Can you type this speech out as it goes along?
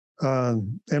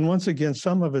And once again,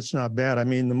 some of it's not bad. I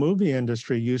mean, the movie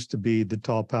industry used to be the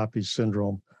tall poppy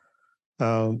syndrome.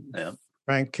 Yeah.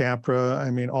 Frank Capra,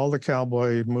 I mean, all the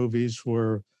cowboy movies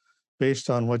were based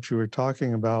on what you were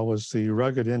talking about, was the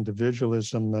rugged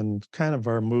individualism and kind of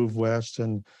our move west.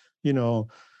 And, you know,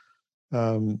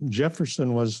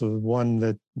 Jefferson was the one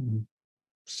that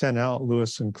sent out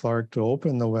Lewis and Clark to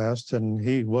open the West, and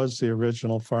he was the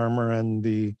original farmer and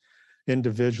the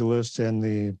individualist and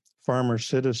the farmer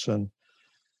citizen.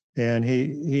 And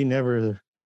he never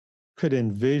could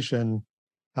envision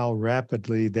how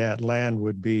rapidly that land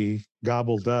would be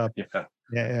gobbled up, Yeah.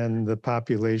 and the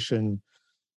population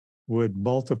would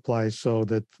multiply so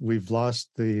that we've lost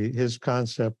his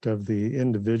concept of the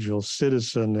individual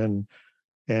citizen,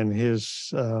 and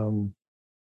his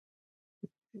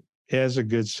as a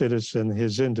good citizen,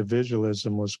 his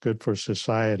individualism was good for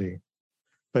society.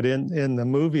 But in the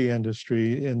movie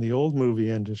industry, in the old movie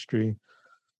industry,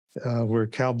 where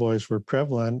cowboys were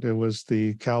prevalent, it was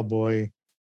the cowboy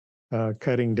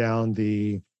cutting down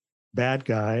the bad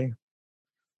guy,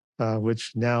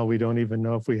 which now we don't even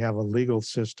know if we have a legal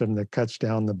system that cuts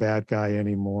down the bad guy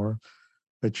anymore.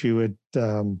 But you would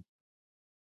the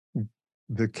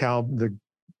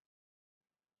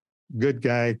good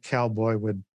guy cowboy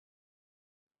would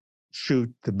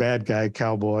shoot the bad guy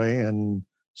cowboy, and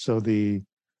so the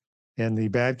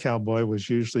bad cowboy was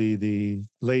usually the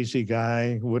lazy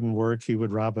guy, wouldn't work, he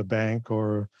would rob a bank,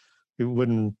 or he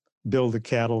wouldn't build a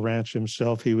cattle ranch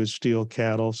himself, he would steal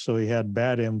cattle, so he had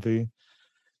bad envy.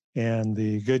 And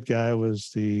the good guy was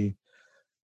the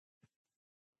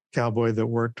cowboy that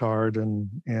worked hard and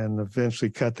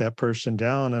eventually cut that person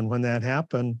down. And when that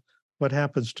happened, what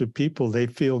happens to people? They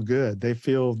feel good. They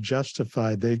feel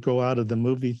justified. They go out of the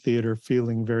movie theater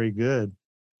feeling very good.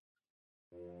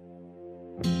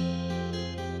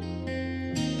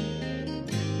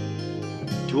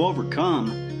 To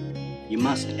overcome, you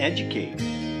must educate.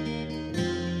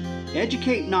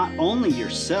 Educate not only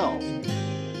yourself,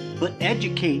 but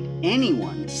educate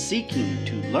anyone seeking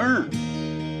to learn.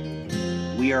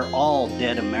 We are all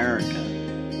dead America.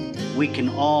 We can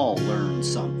all learn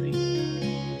something.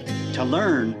 To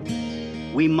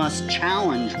learn, we must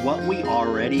challenge what we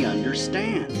already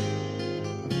understand.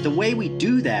 The way we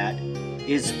do that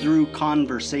is through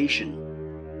conversation.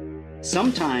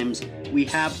 Sometimes we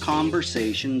have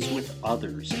conversations with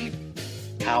others.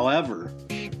 However,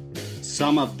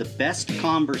 some of the best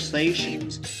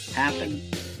conversations happen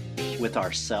with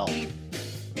ourselves.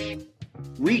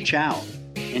 Reach out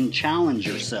and challenge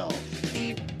yourself.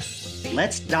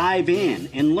 Let's dive in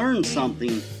and learn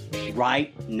something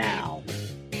right now.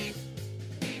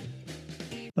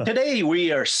 Today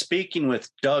we are speaking with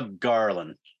Doug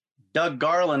Garland. Doug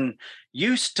Garland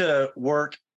used to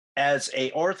work as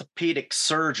an orthopedic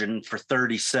surgeon for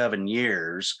 37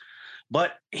 years,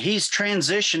 but he's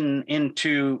transitioned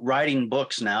into writing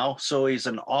books now. So he's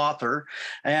an author,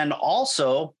 and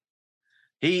also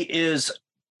he is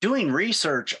doing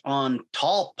research on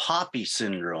tall poppy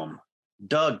syndrome.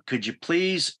 Doug, could you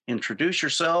please introduce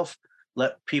yourself?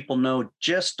 Let people know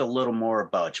just a little more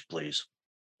about you, please.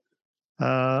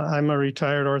 I'm a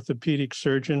retired orthopedic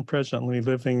surgeon, presently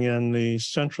living in the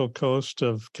central coast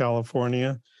of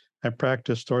California. I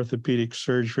practiced orthopedic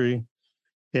surgery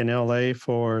in LA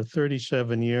for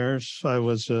 37 years. I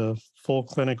was a full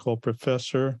clinical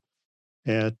professor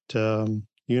at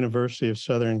University of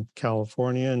Southern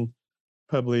California and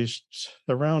published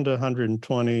around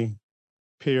 120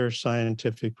 peer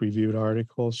scientific reviewed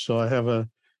articles. So I have a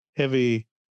heavy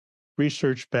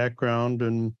research background,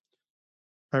 and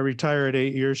I retired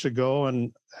 8 years ago,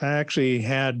 and I actually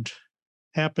had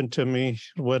happened to me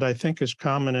what I think is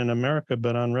common in America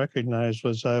but unrecognized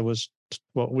was I was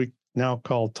what we now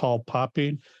call tall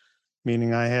poppied,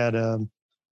 meaning I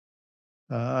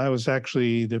was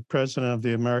actually the president of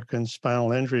the American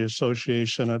Spinal Injury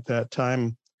Association at that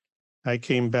time. I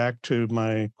came back to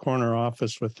my corner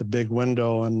office with the big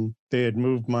window, and they had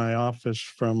moved my office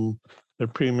from the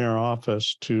premier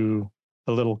office to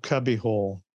a little cubby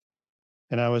hole.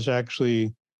 And I was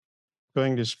actually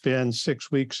going to spend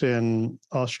 6 weeks in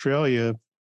Australia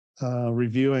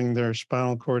reviewing their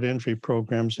spinal cord injury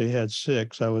programs. They had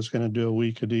 6. I was going to do a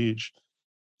week at each.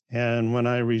 And when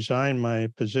I resigned my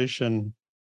position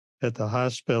at the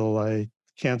hospital, I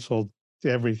canceled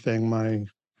everything, my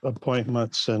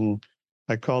appointments, and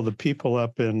I called the people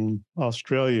up in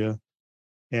Australia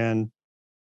and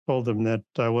told them that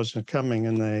I wasn't coming,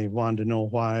 and they wanted to know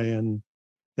why. And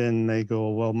then they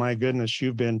go, well, my goodness,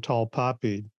 you've been tall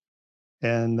poppied.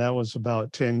 And that was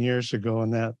about 10 years ago.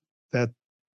 And that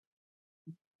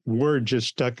word just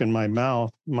stuck in my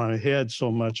mouth, my head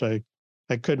so much I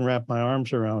I couldn't wrap my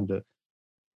arms around it.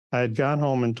 I had gone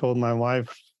home and told my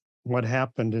wife what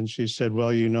happened, and she said,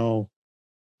 well,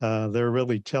 they're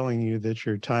really telling you that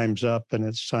your time's up and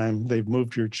it's time, they've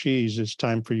moved your cheese, it's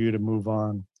time for you to move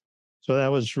on. So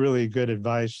that was really good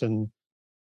advice. And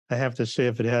I have to say,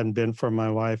 if it hadn't been for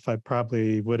my wife, I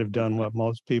probably would have done what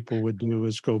most people would do,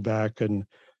 is go back and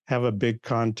have a big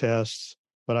contest,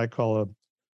 what I call a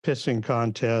pissing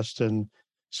contest, and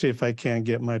see if I can't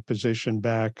get my position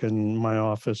back in my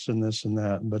office and this and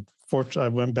that. But fortunately, I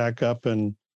went back up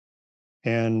and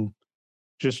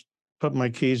just put my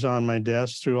keys on my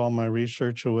desk, threw all my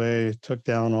research away, took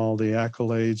down all the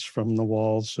accolades from the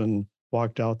walls, and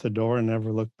walked out the door and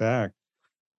never looked back.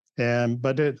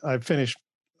 I finished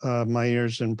my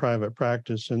years in private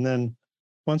practice, and then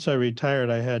once I retired,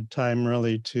 I had time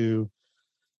really to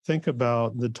think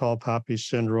about the tall poppy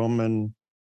syndrome,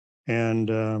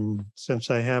 and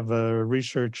since I have a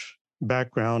research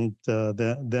background,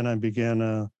 then I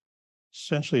began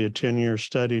essentially a 10-year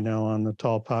study now on the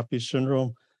tall poppy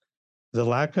syndrome, the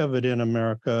lack of it in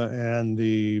America and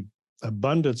the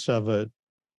abundance of it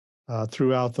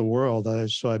throughout the world.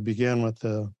 So I began with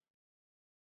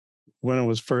when it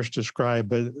was first described.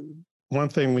 But one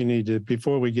thing we need to,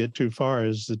 before we get too far,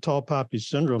 is the tall poppy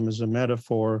syndrome is a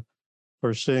metaphor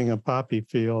for seeing a poppy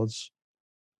fields,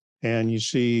 and you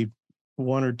see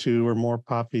one or two or more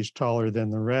poppies taller than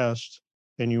the rest,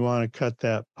 and you want to cut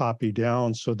that poppy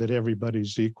down so that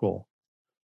everybody's equal.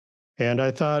 And I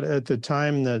thought at the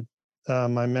time that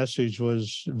my message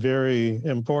was very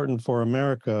important for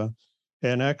America.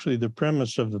 And actually, the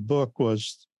premise of the book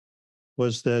was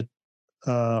that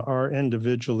our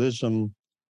individualism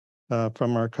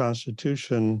from our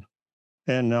Constitution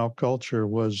and now culture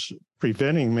was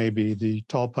preventing maybe the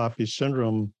tall poppy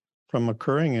syndrome from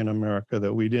occurring in America,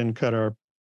 that we didn't cut our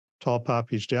tall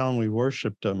poppies down, we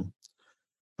worshiped them.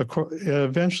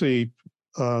 Eventually,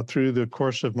 through the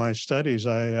course of my studies,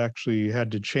 I actually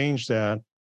had to change that.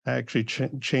 I actually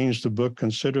changed the book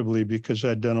considerably because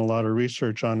I'd done a lot of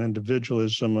research on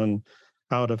individualism and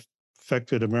how it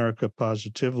affected America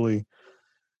positively.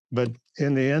 But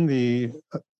in the end, the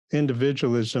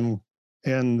individualism,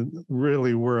 and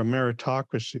really we're a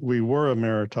meritocracy. We were a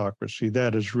meritocracy.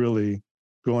 That is really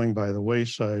going by the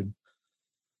wayside.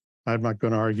 I'm not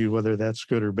going to argue whether that's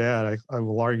good or bad. I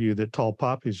will argue that tall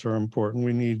poppies are important.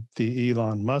 We need the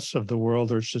Elon Musk of the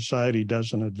world, or society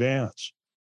doesn't advance.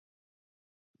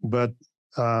 But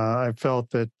I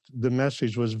felt that the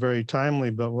message was very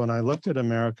timely. But when I looked at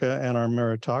America and our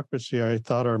meritocracy, I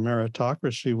thought our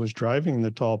meritocracy was driving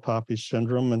the tall poppy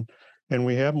syndrome. And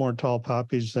we have more tall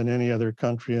poppies than any other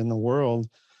country in the world,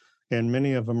 and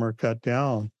many of them are cut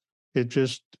down.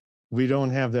 We don't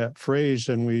have that phrase,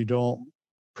 and we don't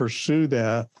pursue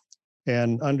that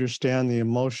and understand the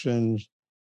emotions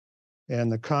and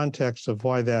the context of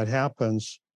why that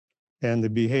happens, and the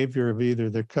behavior of either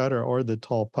the cutter or the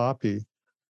tall poppy.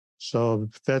 So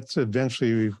that's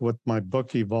eventually what my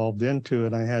book evolved into,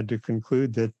 and I had to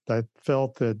conclude that I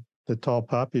felt that the tall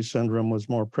poppy syndrome was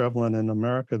more prevalent in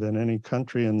America than any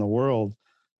country in the world,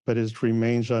 but it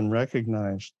remains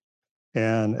unrecognized.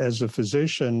 And as a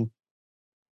physician,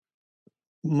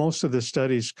 most of the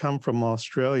studies come from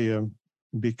Australia,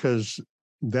 because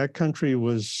that country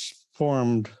was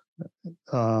formed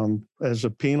as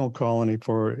a penal colony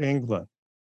for England.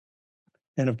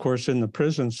 And of course, in the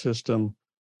prison system,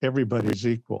 everybody's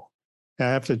equal. I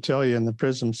have to tell you, in the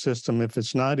prison system, if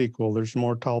it's not equal, there's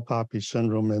more tall poppy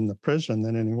syndrome in the prison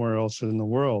than anywhere else in the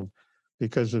world.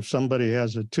 Because if somebody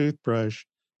has a toothbrush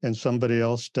and somebody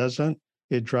else doesn't,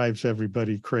 it drives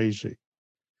everybody crazy.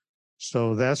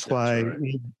 So that's why,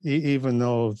 right, even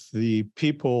though the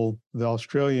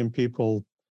Australian people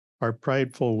are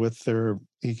prideful with their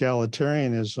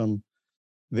egalitarianism,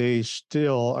 they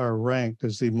still are ranked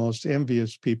as the most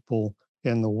envious people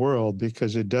in the world,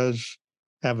 because it does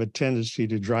have a tendency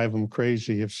to drive them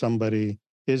crazy if somebody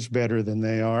is better than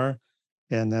they are.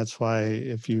 And that's why,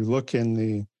 if you look in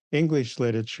the English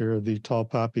literature, the tall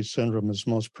poppy syndrome is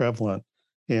most prevalent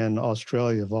in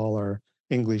Australia of all our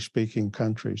English-speaking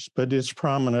countries. But it's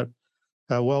prominent,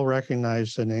 well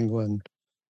recognized in England,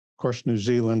 of course, New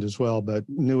Zealand as well, but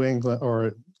New England,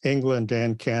 or England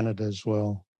and Canada as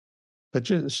well. But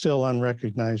it's still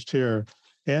unrecognized here.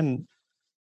 And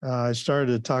I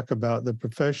started to talk about the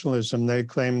professionalism. They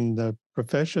claim the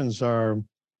professions are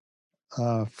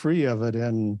free of it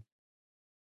in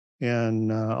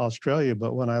Australia,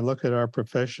 but when I look at our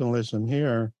professionalism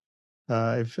here,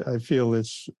 I feel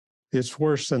it's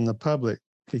worse than the public,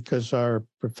 because our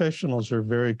professionals are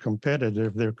very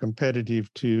competitive. They're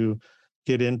competitive to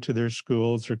get into their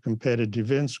schools, they're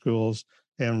competitive in schools,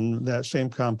 And that same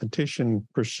competition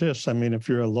persists. I mean, if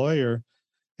you're a lawyer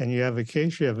and you have a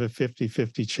case, you have a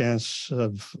 50-50 chance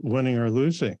of winning or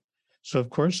losing. So of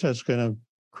course that's going to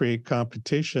create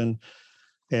competition.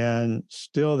 And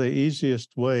still the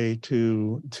easiest way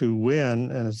to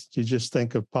win, and you just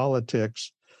think of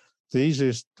politics, the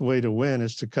easiest way to win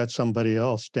is to cut somebody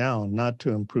else down, not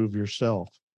to improve yourself.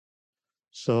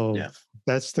 So Yeah.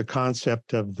 that's the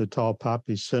concept of the tall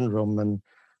poppy syndrome. And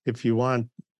if you want,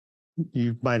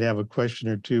 you might have a question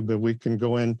or two, but we can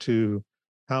go into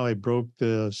how I broke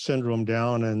the syndrome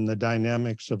down and the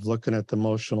dynamics of looking at the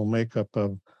emotional makeup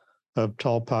of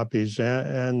tall poppies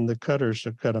and the cutters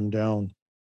that cut them down.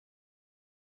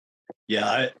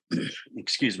 Yeah,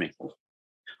 excuse me.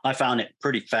 I found it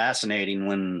pretty fascinating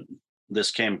when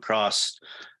this came across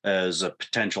as a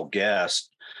potential guest.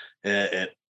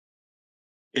 It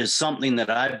is something that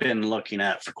I've been looking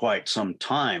at for quite some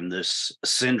time, this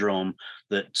syndrome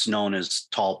that's known as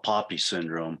tall poppy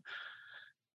syndrome.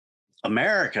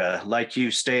 America, like you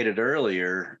stated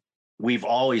earlier, we've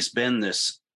always been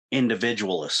this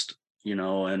individualist,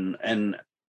 and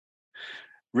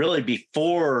really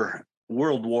before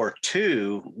World War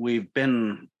II, we've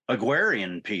been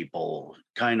agrarian people,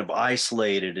 kind of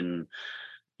isolated, and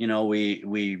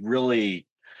we really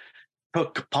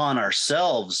took upon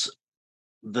ourselves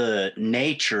the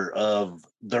nature of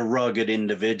the rugged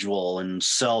individual and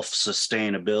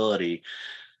self-sustainability.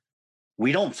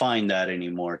 We don't find that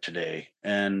anymore today,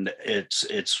 and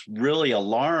it's really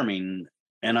alarming.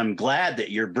 And I'm glad that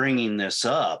you're bringing this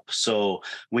up so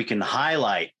we can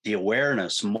highlight the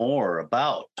awareness more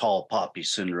about tall poppy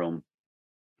syndrome.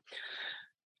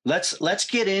 Let's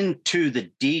get into the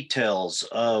details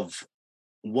of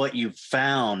what you've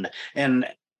found. And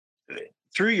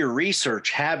through your research,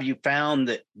 have you found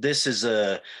that this is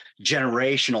a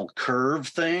generational curve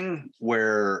thing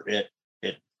where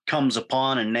it comes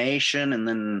upon a nation, and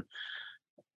then,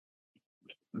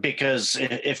 because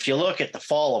if you look at the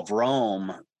fall of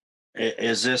Rome,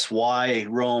 is this why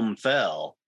Rome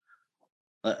fell?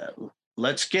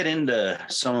 Let's get into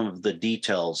some of the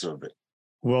details of it.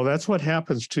 Well, that's what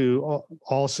happens to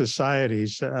all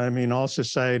societies. I mean, all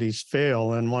societies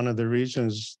fail, and one of the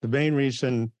reasons, the main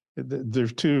reason,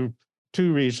 there's two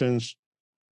reasons.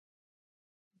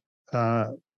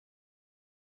 One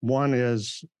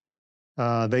is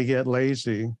they get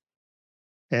lazy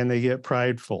and they get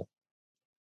prideful,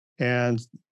 and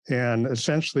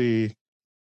essentially,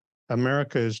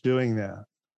 America is doing that.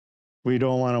 We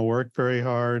don't want to work very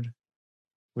hard.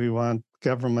 We want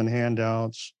government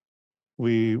handouts.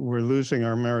 We're losing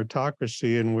our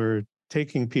meritocracy, and we're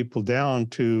taking people down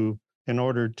in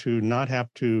order to not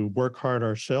have to work hard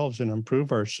ourselves and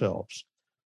improve ourselves.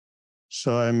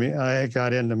 So I mean, I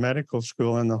got into medical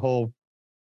school, and the whole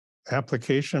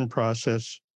application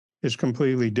process is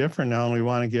completely different now. And we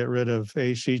want to get rid of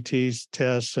ACTs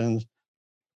tests and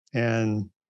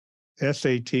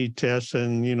SAT tests,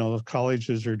 and the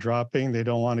colleges are dropping. They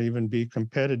don't want to even be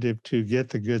competitive to get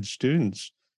the good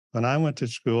students. When I went to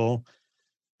school,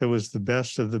 it was the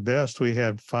best of the best. We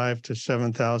had 5,000 to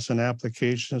 7,000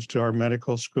 applications to our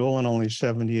medical school, and only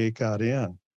 78 got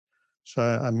in. So,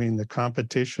 I mean, the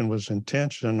competition was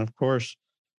intense. And of course,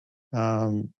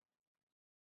 I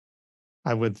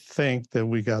would think that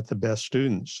we got the best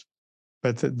students.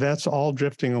 But that's all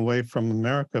drifting away from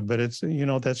America. But it's,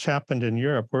 that's happened in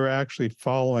Europe. We're actually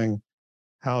following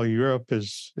how Europe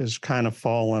is kind of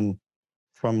fallen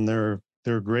from their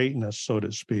greatness, so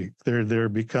to speak. They're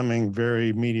becoming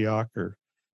very mediocre,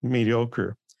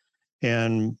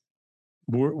 and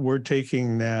we're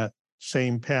taking that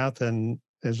same path. And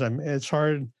it's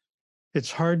hard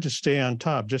to stay on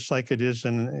top, just like it is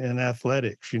in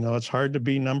athletics. It's hard to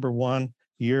be number one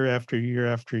year after year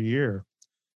after year.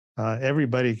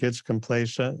 Everybody gets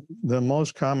complacent. The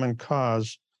most common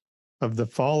cause of the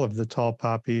fall of the tall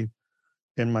poppy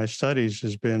in my studies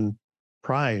has been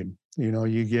pride.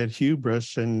 You get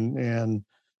hubris and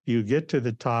you get to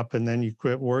the top, and then you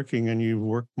quit working and you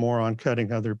work more on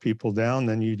cutting other people down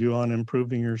than you do on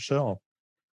improving yourself.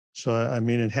 So, I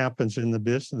mean, it happens in the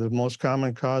business. The most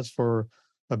common cause for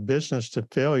a business to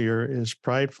failure is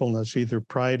pridefulness, either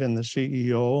pride in the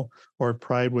CEO or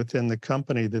pride within the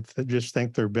company that they just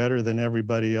think they're better than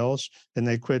everybody else, and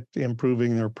they quit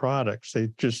improving their products. They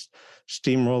just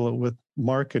steamroll it with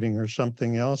marketing or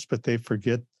something else, but they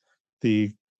forget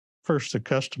the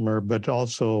customer, but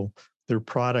also their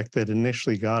product that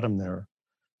initially got them there.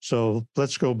 So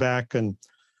let's go back and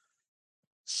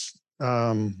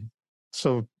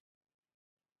so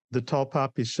the tall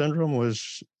poppy syndrome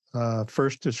was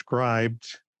first described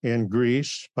in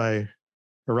Greece by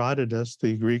Herodotus,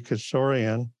 the Greek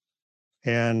historian,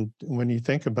 And when you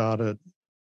think about it,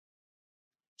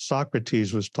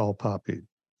 Socrates was tall poppy,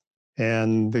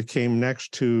 and they came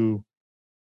next to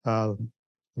uh,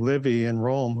 Livy in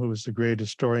Rome, who was the great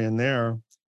historian there.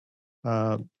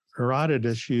 Uh,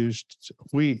 Herodotus used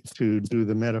wheat to do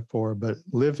the metaphor, but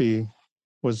Livy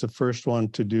was the first one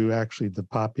to do actually the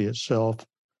poppy itself.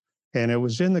 And it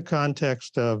was in the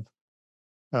context of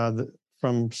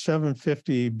from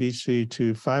 750 BC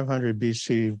to 500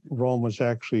 BC, Rome was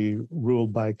actually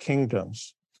ruled by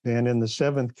kingdoms. And in the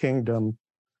seventh kingdom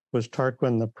was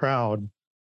Tarquin the Proud.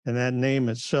 And that name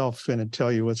itself is going to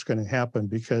tell you what's going to happen,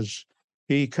 because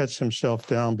he cuts himself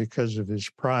down because of his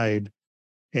pride.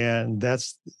 And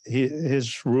that's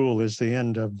his rule is the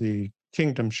end of the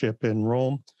kingdomship in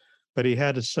Rome. But he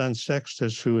had a son,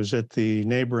 Sextus, who was at the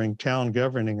neighboring town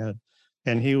governing it.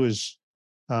 And he was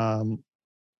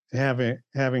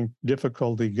having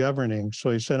difficulty governing. So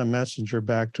he sent a messenger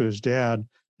back to his dad.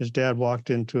 His dad walked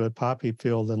into a poppy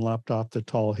field and lopped off the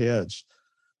tall heads.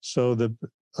 So the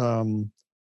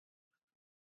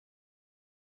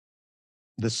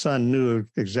son knew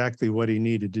exactly what he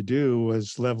needed to do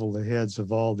was level the heads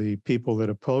of all the people that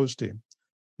opposed him.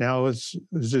 Now it's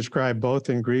described both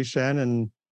in Greece and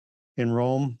in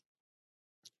Rome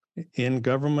in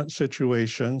government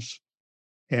situations,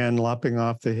 and lopping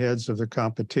off the heads of the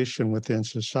competition within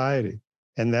society.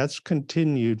 And that's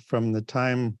continued from the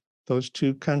time those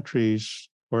two countries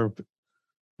or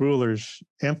rulers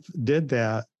did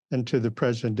that into the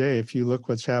present day. If you look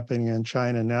what's happening in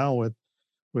China now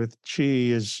with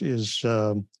Xi is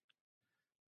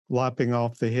lopping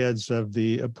off the heads of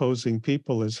the opposing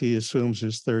people as he assumes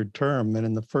his third term. And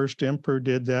then the first emperor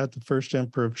did that, the first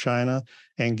emperor of China,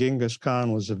 and Genghis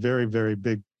Khan was a very, very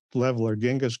big leveler.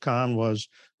 Genghis Khan was,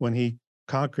 when he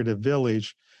conquered a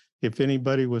village, if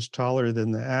anybody was taller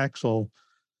than the axle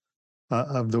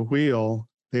of the wheel,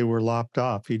 they were lopped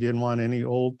off. He didn't want any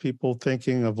old people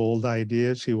thinking of old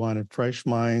ideas. He wanted fresh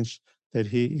minds that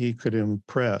he could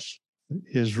impress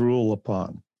his rule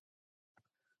upon.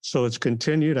 So it's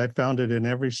continued. I found it in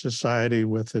every society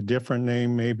with a different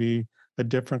name, maybe a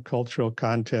different cultural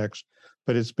context,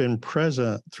 but it's been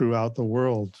present throughout the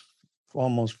world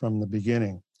almost from the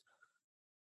beginning.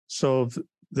 So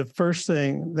the first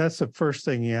thing, that's the first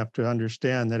thing you have to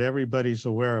understand, that everybody's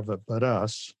aware of it but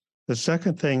us. The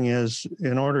second thing is,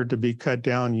 in order to be cut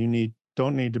down, you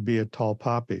don't need to be a tall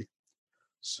poppy.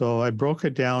 So I broke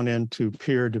it down into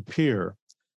peer to peer.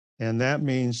 And that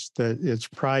means that it's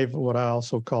private, what I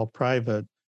also call private,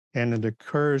 and it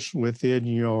occurs within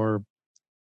your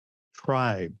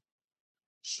tribe,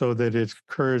 so that it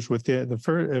occurs within if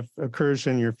it occurs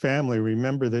in your family.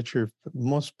 Remember that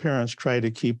most parents try to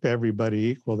keep everybody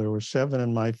equal. There were 7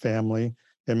 in my family,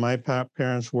 and my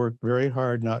parents worked very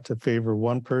hard not to favor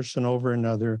one person over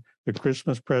another. The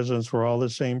Christmas presents were all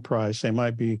the same price. They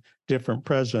might be different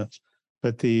presents,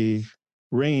 but the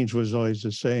range was always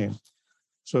the same.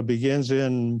 So it begins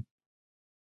in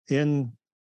the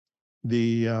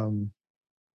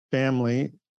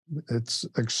family. It's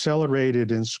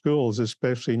accelerated in schools,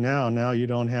 especially now. Now you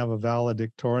don't have a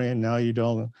valedictorian. Now you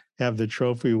don't have the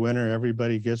trophy winner.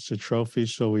 Everybody gets the trophy.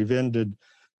 So we've ended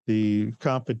the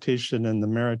competition and the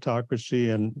meritocracy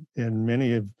in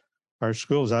many of our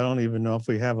schools. I don't even know if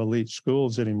we have elite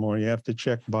schools anymore. You have to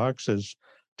check boxes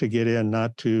to get in,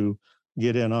 not to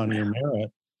get in on your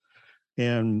merit.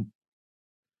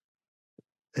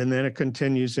 And then it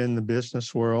continues in the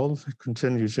business world, it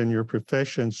continues in your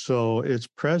profession. So it's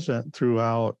present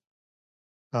throughout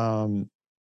our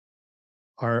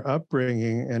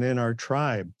upbringing and in our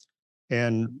tribe.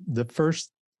 And the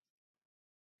first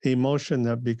emotion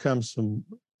that becomes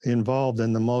involved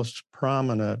and the most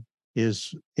prominent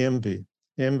is envy.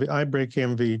 I break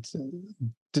envy.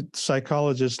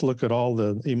 Psychologists look at all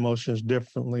the emotions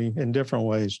differently in different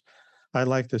ways. I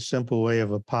like the simple way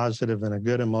of a positive and a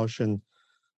good emotion,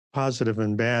 positive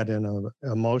and bad in an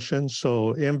emotion.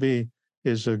 So envy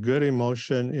is a good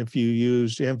emotion if you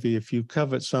use envy. If you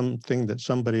covet something that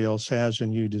somebody else has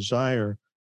and you desire,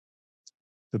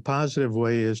 the positive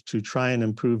way is to try and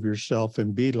improve yourself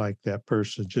and be like that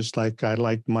person. Just like I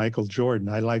like Michael Jordan.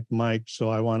 I like Mike, so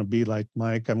I want to be like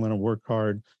Mike. I'm going to work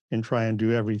hard and try and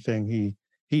do everything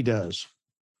he does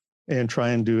and try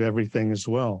and do everything as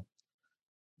well.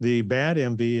 The bad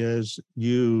envy is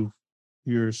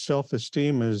your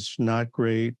self-esteem is not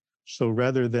great. So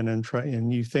rather than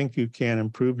and you think you can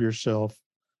improve yourself,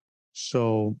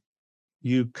 so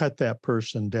you cut that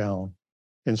person down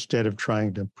instead of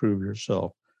trying to improve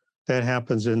yourself. That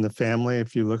happens in the family.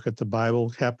 If you look at the Bible,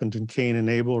 it happened in Cain and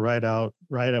Abel right out.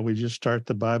 We just start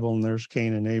the Bible and there's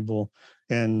Cain and Abel.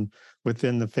 And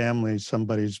within the family,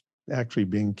 somebody's actually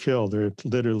being killed. They're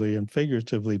literally and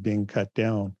figuratively being cut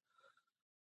down.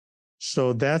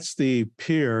 So that's the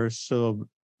peer. So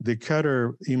the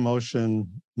cutter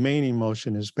emotion, main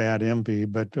emotion is bad envy,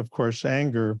 but of course,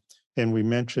 anger, and we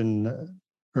mentioned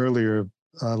earlier,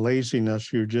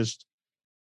 laziness, you just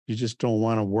don't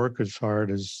want to work as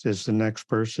hard as the next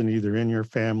person, either in your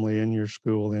family, in your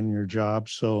school, in your job.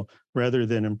 So rather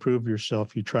than improve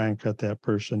yourself, you try and cut that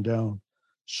person down.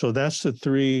 So that's the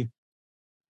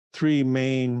three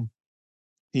main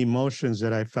emotions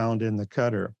that I found in the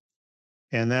cutter.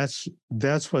 And that's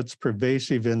what's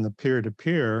pervasive in the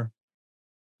peer-to-peer.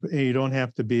 You don't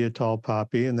have to be a tall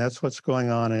poppy, and that's what's going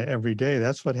on every day.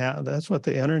 That's what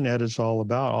the internet is all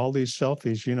about. All these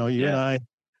selfies, you know, you and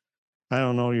I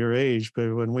don't know your age,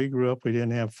 but when we grew up, we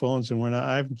didn't have phones, and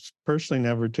I've personally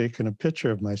never taken a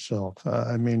picture of myself.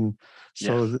 I mean,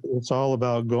 so it's all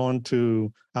about going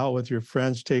out with your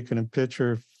friends, taking a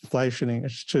picture, flashing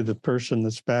it to the person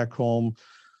that's back home,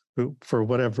 who, for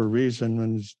whatever reason,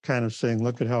 and kind of saying,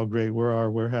 "Look at how great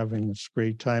we're having this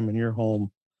great time in your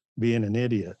home, being an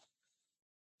idiot."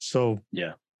 So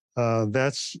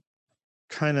that's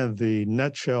kind of the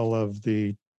nutshell of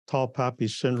the tall poppy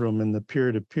syndrome in the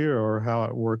peer-to-peer, or how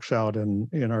it works out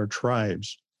in our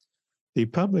tribes. The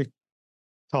public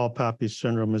tall poppy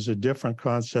syndrome is a different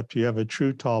concept. You have a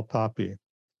true tall poppy,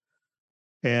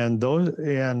 and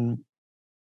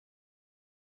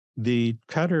the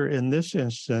cutter in this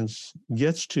instance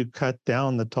gets to cut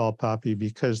down the tall poppy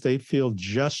because they feel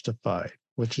justified,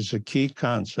 which is a key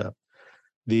concept.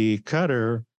 The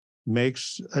cutter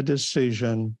makes a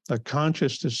decision, a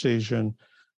conscious decision,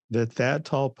 that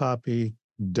tall poppy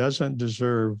doesn't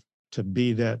deserve to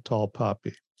be that tall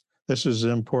poppy. This is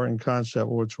an important concept,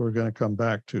 which we're going to come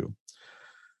back to.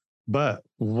 But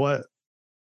what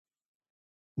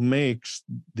makes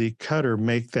the cutter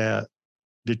make that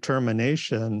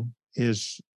determination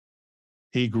is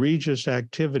egregious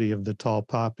activity of the tall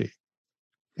poppy.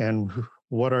 And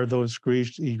what are those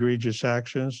egregious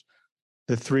actions?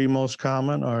 The three most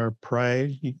common are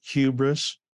pride,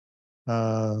 hubris,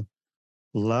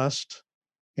 lust,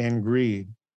 and greed.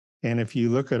 And if you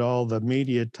look at all the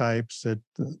media types, that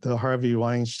the Harvey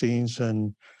Weinsteins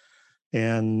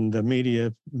and the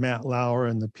media, Matt Lauer,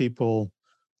 and the people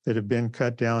that have been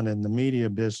cut down in the media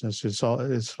business, it's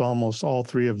almost all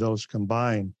three of those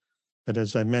combined. But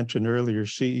as I mentioned earlier,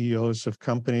 CEOs of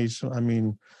companies, I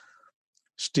mean,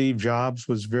 Steve Jobs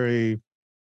was very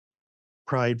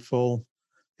prideful,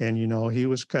 and he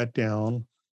was cut down.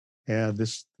 And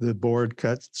the board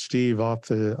cut Steve off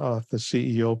the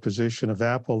CEO position of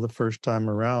Apple the first time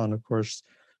around. Of course,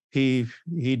 he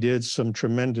did some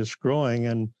tremendous growing,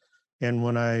 and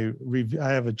when I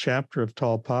have a chapter of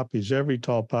tall poppies. Every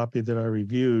tall poppy that I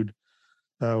reviewed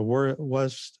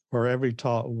every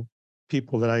tall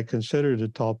people that I considered a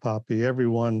tall poppy, every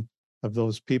one of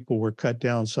those people were cut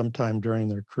down sometime during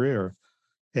their career,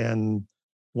 and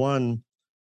one.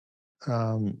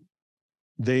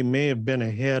 They may have been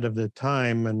ahead of the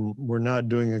time and were not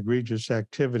doing egregious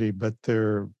activity, but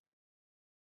their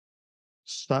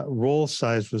role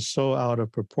size was so out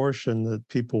of proportion that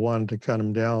people wanted to cut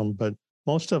them down. But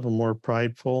most of them were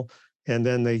prideful, and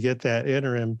then they get that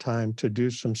interim time to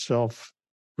do some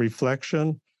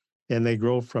self-reflection, and they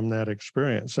grow from that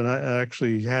experience. And I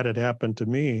actually had it happen to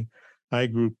me. I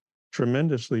grew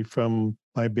tremendously from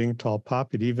my being tall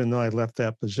poppied, even though I left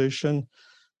that position.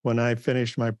 When I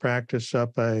finished my practice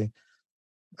up, I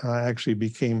actually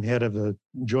became head of the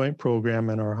joint program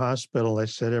in our hospital. I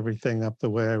set everything up the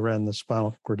way I ran the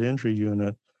spinal cord injury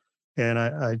unit, and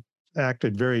I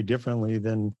acted very differently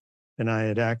than I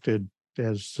had acted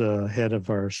as head of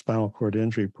our spinal cord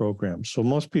injury program. So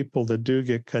most people that do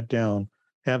get cut down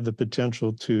have the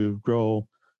potential to grow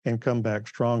and come back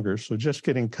stronger. So just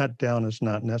getting cut down is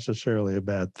not necessarily a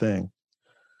bad thing.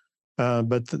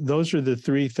 But those are the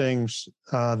three things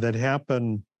that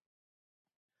happen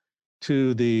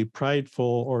to the prideful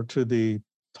or to the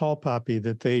tall poppy,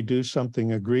 that they do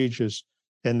something egregious,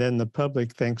 and then the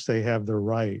public thinks they have the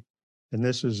right. And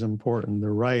this is important,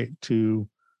 the right to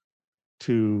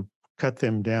cut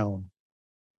them down.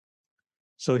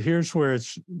 So here's where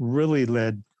it's really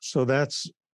led. So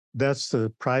that's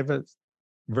the private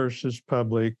versus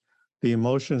public, the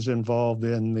emotions involved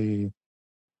in the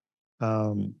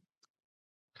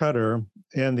cutter,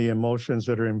 and the emotions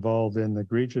that are involved in the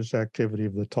egregious activity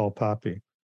of the tall poppy.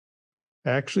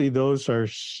 Actually, those are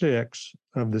 6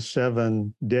 of the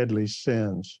 7 deadly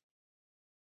sins.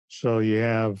 So you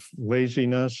have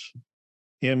laziness,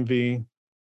 envy,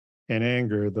 and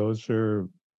anger. Those are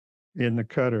in the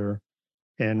cutter.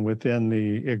 And within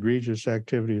the egregious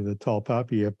activity of the tall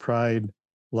poppy, you have pride,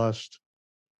 lust,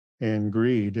 and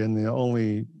greed. And the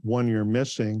only one you're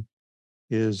missing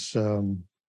is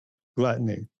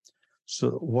gluttony.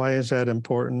 So why is that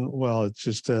important? Well, it's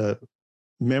just a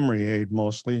memory aid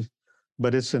mostly,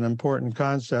 but it's an important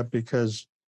concept because,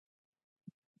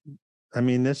 I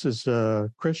mean, this is a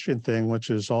Christian thing, which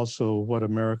is also what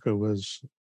America was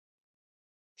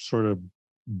sort of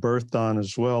birthed on,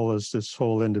 as well as this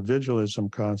whole individualism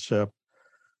concept.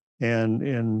 And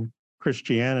in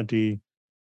Christianity,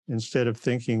 instead of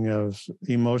thinking of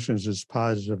emotions as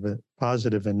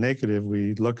positive and negative,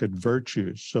 we look at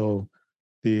virtues. So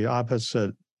the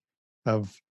opposite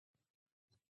of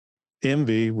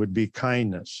envy would be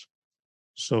kindness.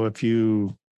 So if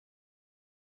you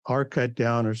are cut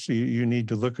down, or see, you need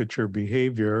to look at your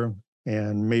behavior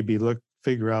and maybe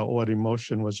figure out what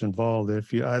emotion was involved.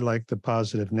 I like the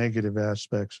positive, negative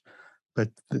aspects, but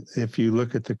if you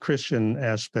look at the Christian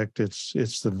aspect,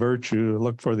 it's the virtue.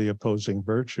 Look for the opposing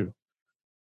virtue.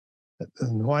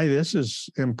 And why this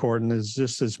is important is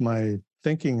just as my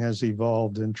thinking has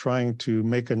evolved in trying to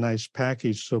make a nice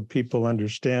package so people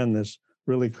understand this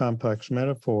really complex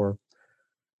metaphor,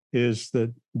 is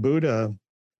that Buddha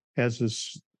has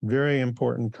this very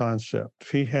important concept.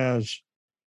 He has,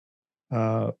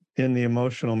 in the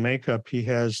emotional makeup, he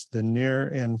has the near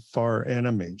and far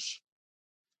enemies.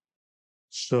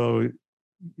 So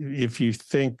if you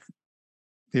think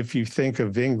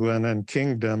of England and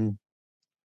kingdom,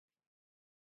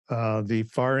 the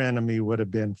far enemy would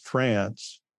have been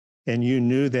France, and you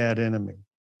knew that enemy.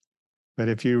 But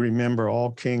if you remember,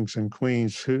 all kings and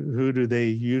queens, who do they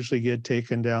usually get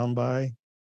taken down by?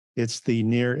 It's the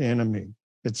near enemy.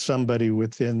 It's somebody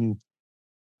within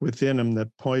them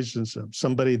that poisons them,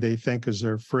 somebody they think is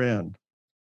their friend.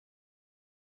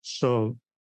 So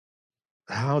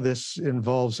how this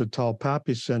involves a tall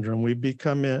poppy syndrome, we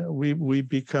become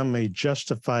a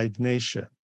justified nation.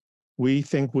 We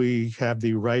think we have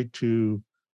the right to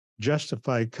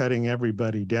justify cutting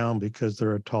everybody down because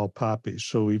they're a tall poppy.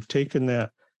 So we've taken that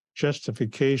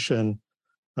justification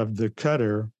of the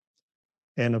cutter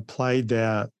and applied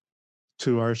that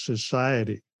to our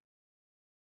society.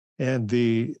 And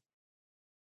the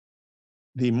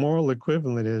moral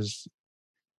equivalent is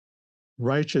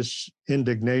righteous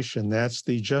indignation. That's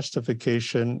the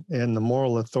justification and the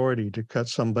moral authority to cut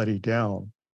somebody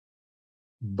down.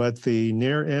 But the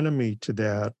near enemy to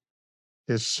that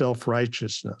is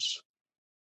self-righteousness.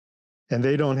 And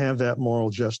they don't have that moral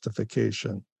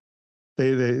justification.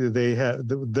 They have,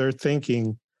 their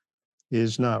thinking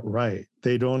is not right.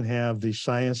 They don't have the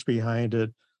science behind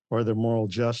it or the moral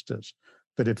justice.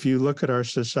 But if you look at our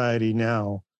society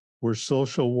now, we're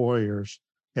social warriors,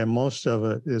 and most of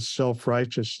it is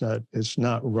self-righteousness. It's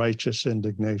not righteous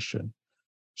indignation.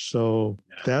 So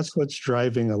that's what's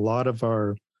driving a lot of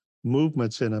our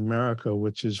movements in America,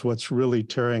 which is what's really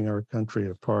tearing our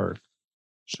country apart.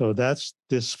 So that's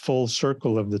this full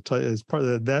circle of is part of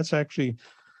that. That's actually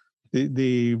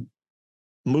the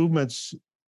movements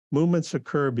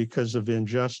occur because of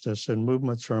injustice, and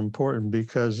movements are important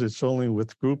because it's only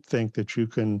with groupthink that you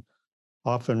can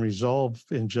often resolve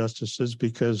injustices,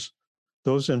 because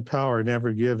those in power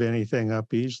never give anything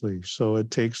up easily. So it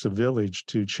takes a village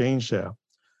to change that.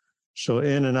 So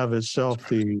in and of itself,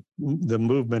 the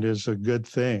movement is a good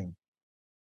thing.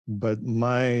 But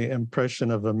my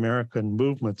impression of American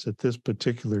movements at this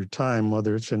particular time,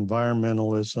 whether it's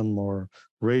environmentalism or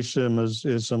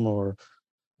racism or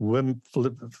women's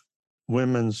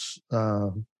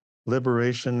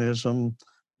liberationism,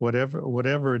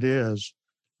 whatever it is,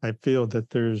 I feel that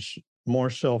there's more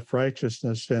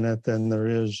self-righteousness in it than there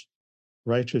is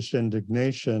righteous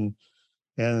indignation.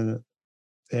 And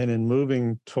in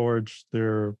moving towards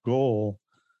their goal,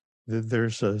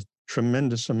 there's a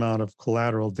tremendous amount of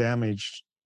collateral damage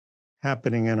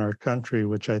happening in our country,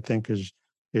 which I think is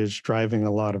driving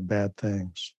a lot of bad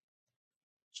things.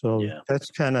 So that's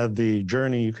kind of the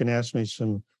journey. You can ask me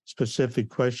some specific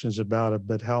questions about it,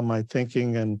 but how my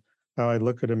thinking and how I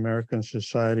look at American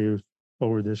society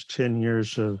over this 10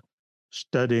 years of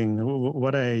studying.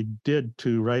 What I did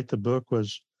to write the book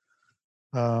was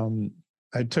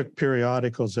I took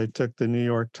periodicals. I took the New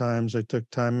York Times, I took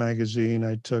Time Magazine,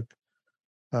 I took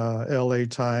LA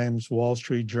Times, Wall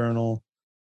Street Journal,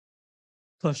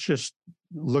 plus just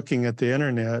looking at the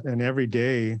internet. And every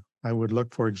day I would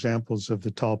look for examples of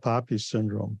the tall poppy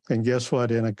syndrome. And guess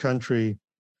what? In a country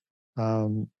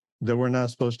that we're not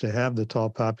supposed to have the tall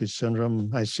poppy syndrome,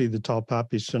 I see the tall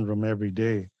poppy syndrome every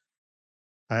day.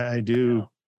 I do.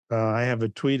 I have a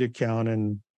tweet account,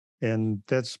 and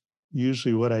that's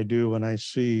usually what I do when I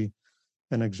see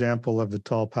an example of the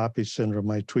tall poppy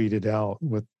syndrome. I tweet it out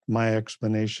with my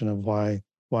explanation of why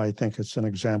why I think it's an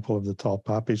example of the tall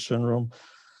poppy syndrome.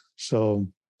 So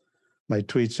my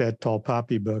tweets at Tall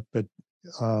Poppy Book, but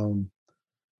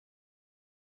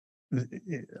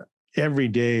every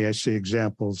day I see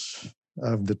examples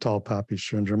of the tall poppy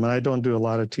syndrome. And I don't do a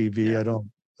lot of TV. I don't,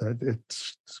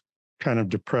 it's kind of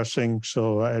depressing.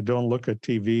 So I don't look at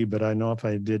TV, but I know if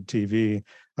I did TV,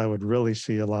 I would really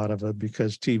see a lot of it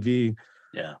because TV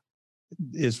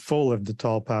is full of the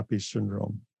tall poppy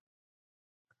syndrome.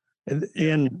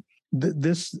 And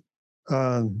this,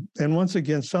 and once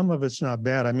again, some of it's not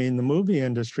bad. I mean, the movie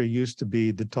industry used to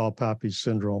be the tall poppy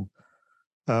syndrome.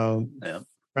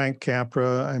 Frank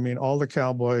Capra, I mean, all the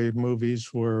cowboy movies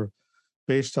were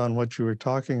based on what you were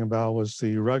talking about, was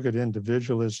the rugged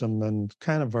individualism and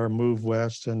kind of our move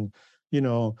west. And, you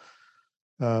know,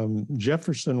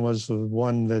 Jefferson was the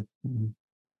one that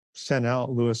sent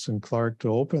out Lewis and Clark to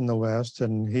open the West,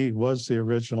 and he was the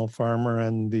original farmer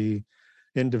and the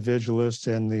individualist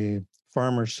and the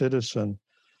farmer citizen.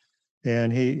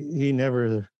 And he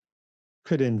never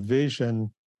could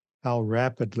envision how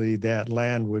rapidly that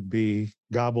land would be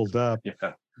gobbled up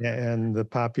and the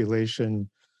population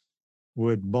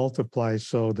would multiply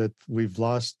so that we've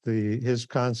lost his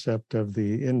concept of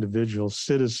the individual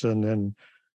citizen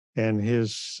and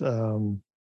his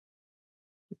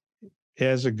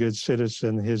as a good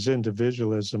citizen, his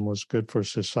individualism was good for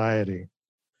society.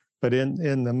 But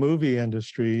in the movie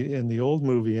industry, in the old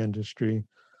movie industry,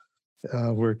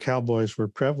 where cowboys were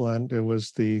prevalent, it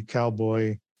was the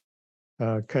cowboy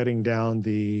cutting down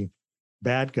the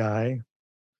bad guy,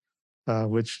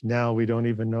 which now we don't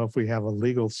even know if we have a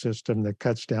legal system that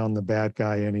cuts down the bad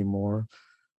guy anymore.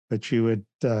 But you would,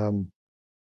 the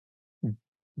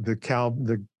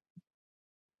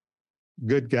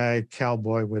good guy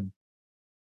cowboy would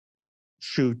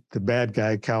shoot the bad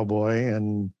guy cowboy,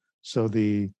 and so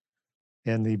the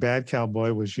bad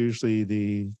cowboy was usually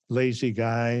the lazy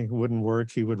guy, wouldn't work,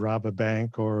 he would rob a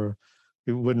bank, or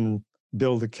he wouldn't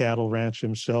build a cattle ranch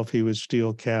himself, he would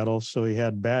steal cattle, so he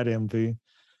had bad envy.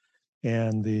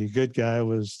 And the good guy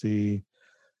was the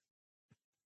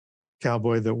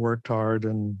cowboy that worked hard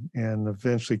and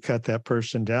eventually cut that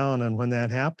person down. And when that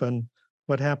happened,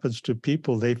 what happens to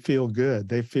people? They feel good.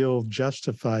 They feel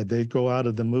justified. They go out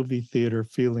of the movie theater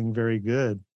feeling very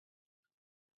good.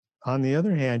 On the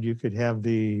other hand, you could have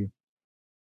the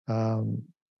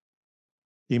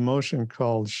emotion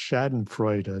called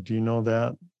Schadenfreude. Do you know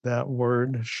that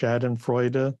word,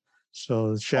 Schadenfreude?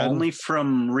 So only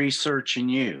from researching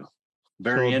you.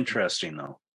 Very interesting,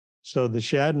 though. So the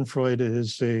Schadenfreude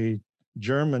is a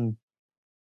German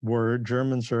word.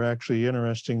 Germans are actually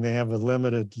interesting. They have a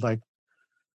limited, like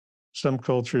some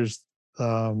cultures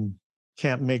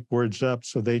can't make words up,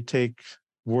 so they take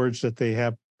words that they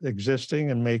have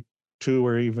existing and make two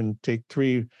or even take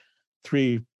three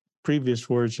previous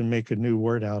words and make a new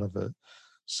word out of it.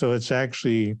 So it's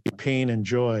actually pain and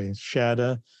joy,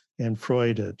 Schade and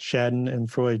Freude, Schaden and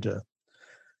Freude.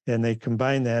 And they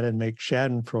combine that and make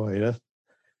Schadenfreude.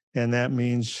 And that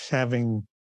means having,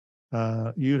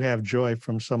 you have joy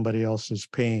from somebody else's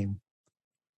pain.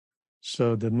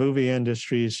 So the movie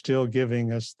industry is still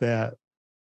giving us that,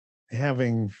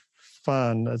 having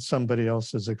fun at somebody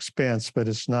else's expense, but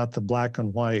it's not the black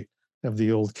and white of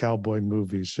the old cowboy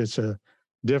movies. It's a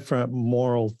different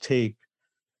moral take,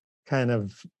 kind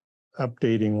of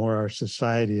updating where our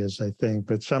society is, I think.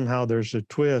 But somehow there's a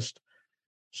twist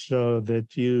so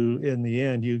that you, in the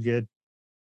end, you get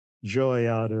joy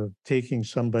out of taking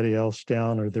somebody else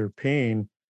down or their pain,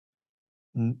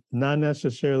 not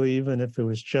necessarily even if it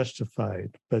was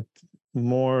justified, but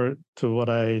more to what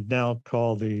I now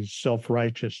call the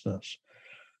self-righteousness.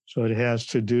 So it has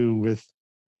to do with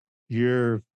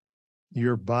your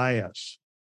bias.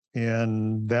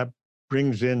 And that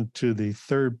brings into the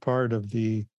third part of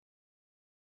the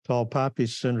tall poppy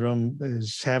syndrome,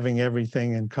 is having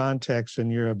everything in context,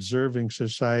 and you're observing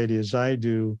society as I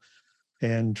do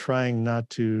and trying not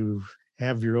to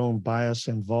have your own bias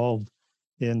involved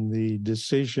in the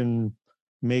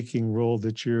decision-making role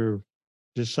that you're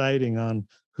deciding on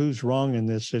who's wrong in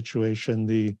this situation.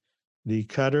 The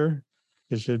cutter,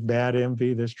 is it bad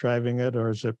envy that's driving it, or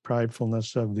is it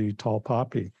pridefulness of the tall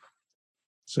poppy?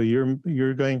 So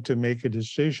you're going to make a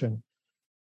decision.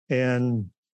 And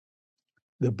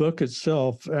the book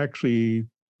itself actually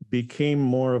became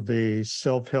more of a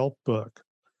self-help book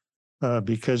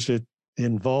because it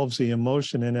involves the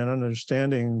emotion. And in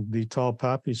understanding the tall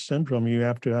poppy syndrome, you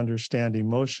have to understand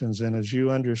emotions. And as you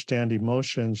understand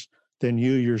emotions, then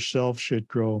you yourself should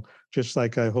grow, just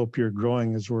like I hope you're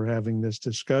growing as we're having this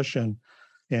discussion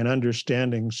and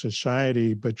understanding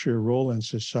society, but your role in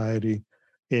society,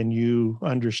 and you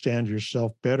understand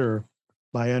yourself better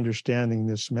by understanding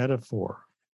this metaphor.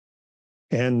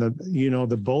 And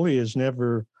the bully is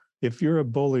never, if you're a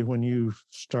bully when you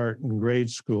start in grade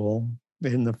school,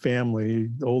 in the family,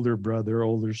 older brother,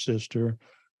 older sister,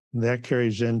 that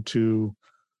carries into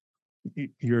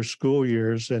your school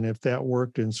years. And if that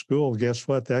worked in school, guess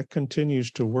what? That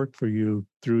continues to work for you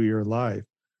through your life.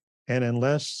 And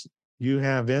unless you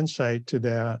have insight to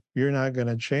that, you're not going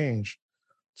to change.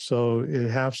 So it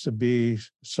has to be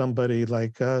somebody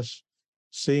like us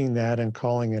seeing that and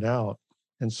calling it out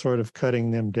and sort of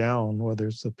cutting them down, whether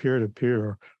it's the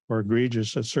peer-to-peer or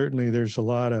egregious. So certainly there's a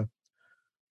lot of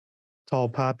tall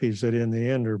poppies that in the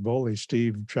end are bullies.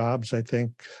 Steve Jobs, I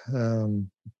think,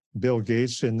 Bill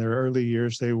Gates, in their early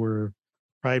years, they were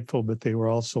prideful, but they were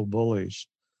also bullies.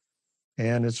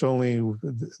 And it's only,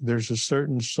 there's a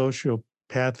certain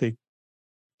sociopathic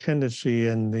tendency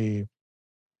in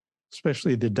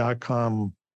especially the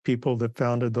dot-com people that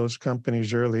founded those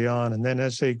companies early on. And then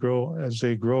as they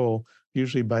grow,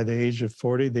 usually by the age of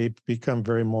 40, they become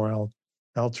very more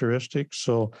altruistic.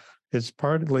 So it's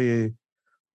partly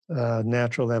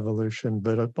natural evolution,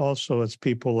 but also it's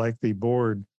people like the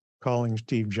board calling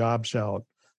Steve Jobs out.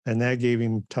 And that gave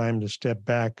him time to step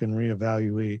back and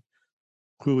reevaluate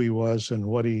who he was and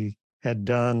what he had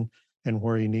done and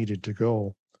where he needed to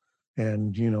go.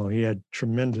 And, he had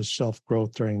tremendous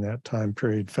self-growth during that time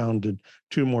period, founded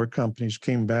 2 more companies,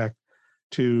 came back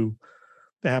to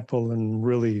Apple and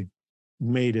really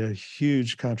made a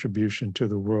huge contribution to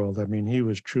the world. I mean, he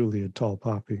was truly a tall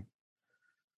poppy.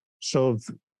 So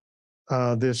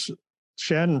this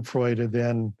Schadenfreude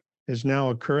then is now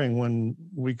occurring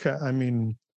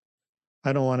when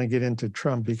I don't want to get into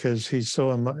Trump because he's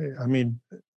so,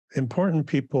 important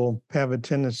people have a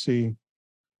tendency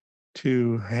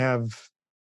to have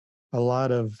a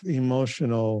lot of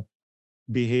emotional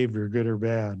behavior, good or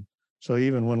bad. So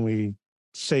even when we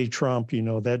say Trump,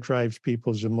 that drives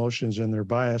people's emotions and their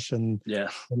bias, and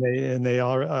they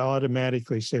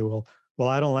automatically say, well,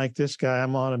 I don't like this guy.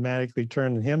 I'm automatically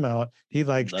turning him out. He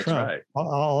likes That's Trump. Right.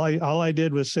 All I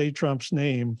did was say Trump's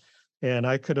name, and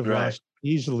I could have lost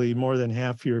easily more than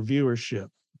half your viewership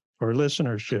or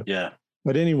listenership. Yeah.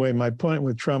 But anyway, my point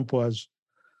with Trump was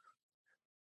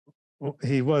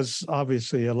he was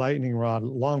obviously a lightning rod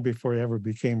long before he ever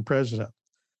became president.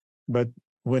 But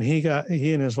when he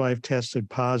and his wife tested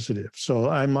positive. So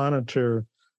I monitor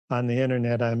on the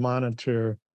internet, I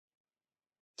monitor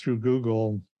through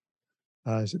Google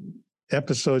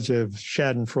episodes of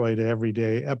Schadenfreude every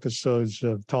day, episodes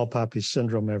of tall poppy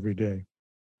syndrome every day.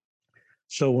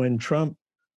 So when Trump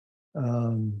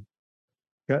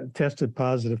got tested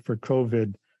positive for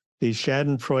COVID, the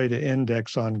Schadenfreude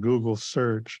index on Google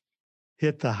search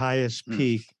hit the highest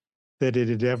peak that it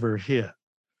had ever hit.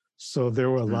 So there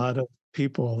were a lot of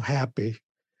people happy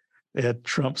at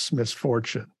Trump's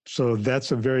misfortune. So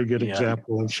that's a very good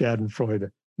example of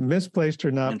Schadenfreude. Misplaced or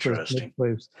not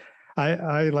misplaced.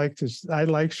 I like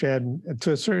Schaden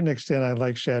to a certain extent. I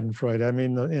like Schadenfreude. I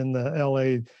mean, in the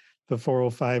LA, the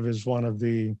 405 is one of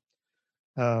the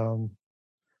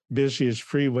busiest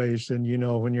freeways, and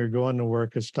when you're going to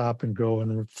work, a stop and go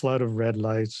and a flood of red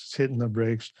lights, hitting the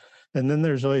brakes, and then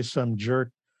there's always some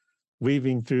jerk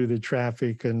weaving through the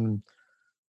traffic, and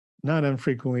not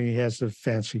infrequently he has a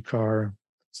fancy car,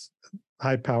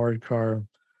 high-powered car,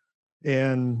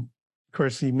 and of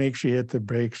course he makes you hit the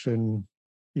brakes and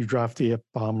you drop the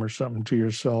F-bomb or something to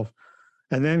yourself.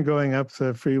 And then going up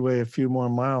the freeway a few more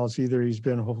miles, either he's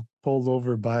been pulled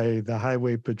over by the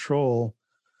highway patrol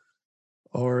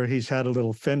or he's had a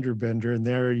little fender bender, and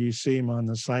there you see him on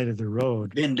the side of the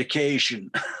road. Vindication.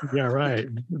 Yeah, right.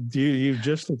 You've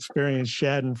just experienced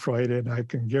Schadenfreude, and I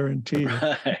can guarantee you,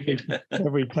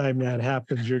 every time that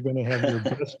happens, you're going to have your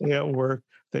best day at work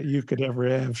that you could ever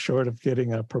have, short of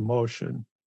getting a promotion.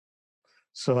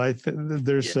 So I think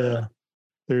there's a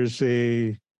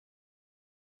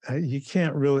you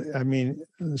can't really. I mean,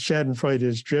 Schadenfreude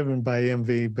is driven by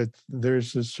envy, but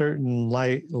there's a certain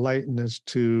lightness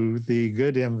to the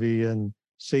good envy and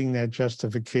seeing that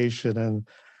justification.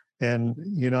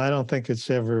 And I don't think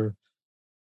it's ever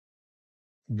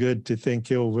good to think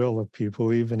ill will of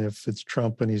people, even if it's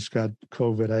Trump and he's got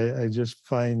COVID. I just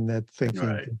find that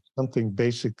thinking something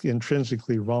basic,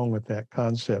 intrinsically wrong with that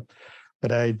concept.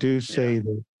 But I do say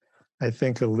that I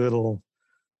think a little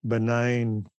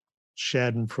benign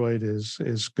Schadenfreude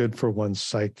is good for one's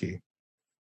psyche.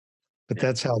 But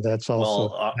that's how that's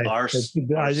also. Well, our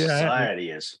society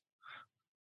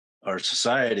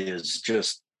is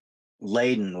just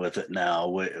laden with it now.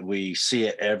 We see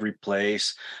it every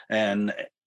place. And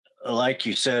like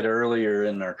you said earlier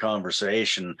in our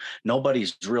conversation,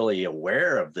 nobody's really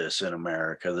aware of this in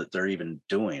America, that they're even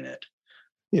doing it.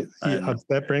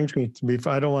 That brings me to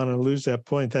I don't want to lose that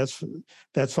point. That's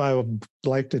why I would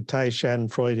like to tie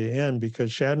Schadenfreude in,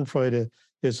 because Schadenfreude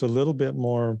is a little bit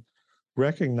more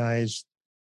recognized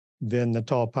than the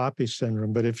tall poppy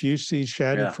syndrome. But if you see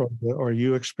Schadenfreude or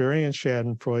you experience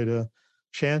Schadenfreude,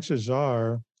 chances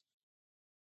are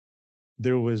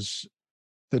there was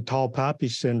the tall poppy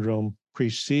syndrome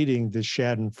preceding the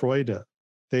Schadenfreude.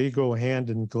 They go hand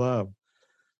in glove.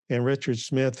 And Richard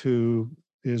Smith, who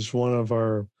is one of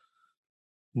our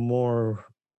more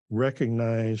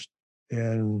recognized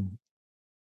and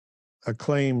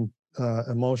acclaimed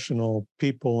emotional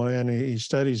people, and he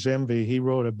studies envy. He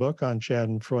wrote a book on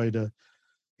Schadenfreude,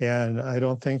 and I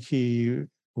don't think he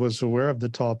was aware of the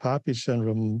tall poppy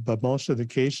syndrome, but most of the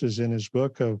cases in his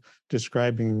book of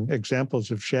describing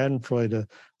examples of Schadenfreude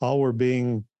all were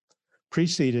being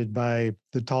preceded by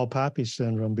the tall poppy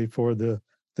syndrome before the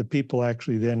people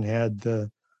actually then had the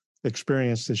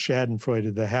experience the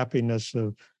Schadenfreude, the happiness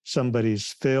of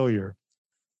somebody's failure.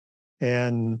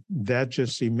 And that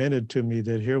just cemented to me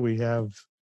that here we have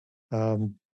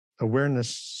some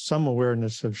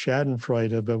awareness of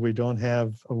Schadenfreude, but we don't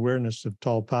have awareness of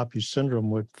tall poppy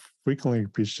syndrome, which frequently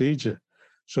precedes it.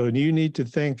 So you need to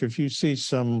think, if you see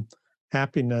some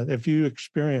happiness, if you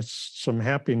experience some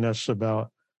happiness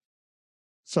about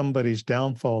somebody's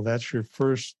downfall, that's your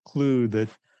first clue that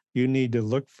you need to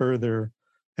look further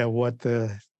at what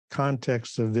the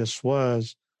context of this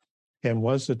was, and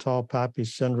was the tall poppy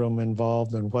syndrome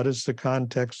involved, and what is the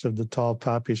context of the tall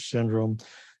poppy syndrome,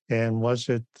 and was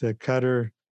it the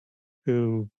cutter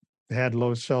who had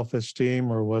low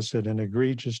self-esteem, or was it an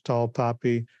egregious tall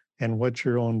poppy, and what's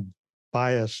your own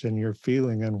bias and your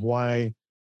feeling and why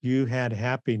you had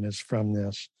happiness from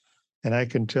this. And I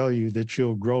can tell you that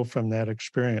you'll grow from that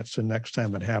experience the next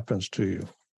time it happens to you.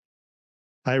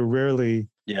 I rarely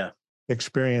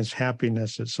experience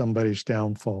happiness at somebody's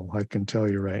downfall. I can tell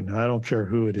you right now. I don't care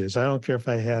who it is. I don't care if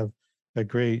I have a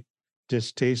great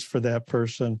distaste for that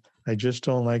person. I just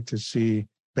don't like to see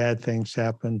bad things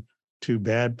happen to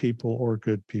bad people or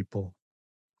good people.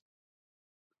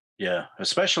 Yeah,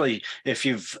 especially if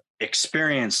you've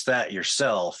experienced that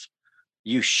yourself,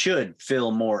 you should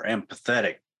feel more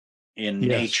empathetic in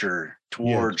nature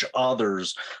towards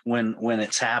others when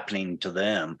it's happening to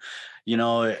them. You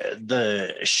know,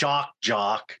 the shock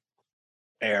jock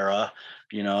era,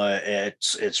 you know,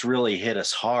 it's really hit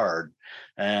us hard.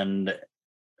 And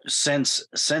since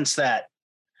that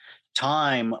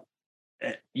time,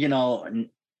 you know,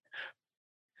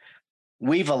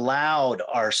 we've allowed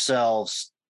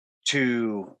ourselves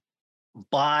to,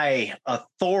 by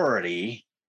authority,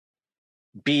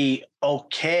 be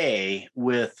okay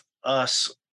with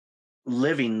us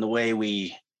living the way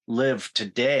we live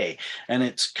today. And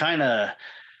it's kind of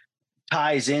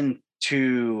ties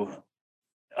into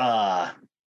a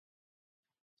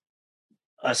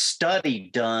study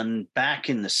done back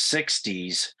in the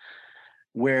 60s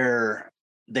where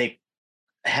they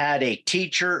had a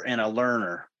teacher and a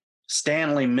learner.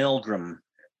 Stanley Milgram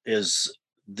is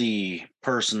the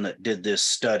person that did this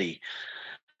study.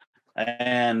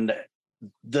 And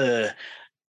the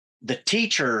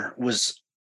teacher was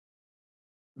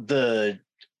the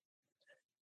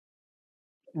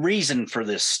reason for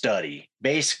this study.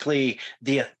 Basically,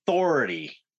 the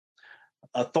authority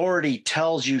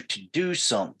tells you to do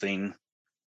something.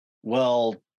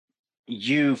 Well,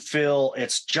 you feel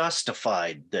it's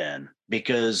justified then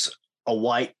because a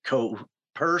white coat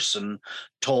person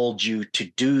told you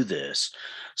to do this.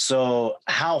 So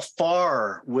how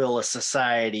far will a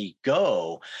society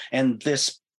go? And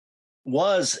this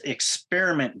was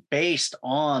experiment based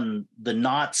on the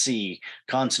Nazi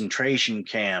concentration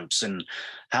camps and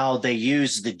how they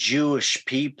used the Jewish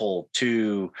people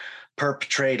to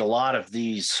perpetrate a lot of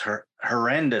these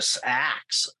horrendous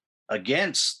acts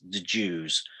against the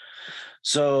Jews.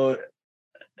 So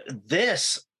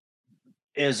this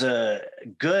is a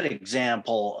good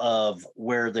example of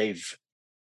where they've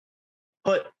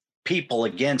put people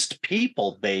against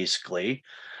people, basically.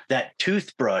 That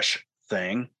toothbrush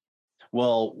thing.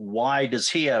 Well, why does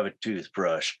he have a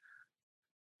toothbrush?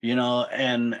 You know,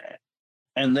 and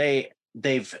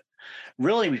they've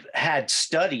really had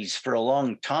studies for a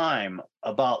long time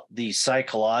about these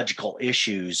psychological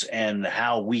issues and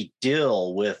how we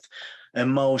deal with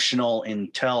emotional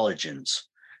intelligence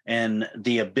and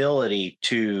the ability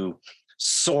to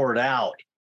sort out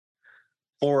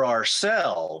for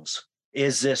ourselves,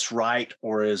 is this right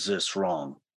or is this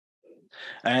wrong?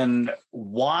 And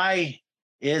why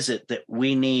is it that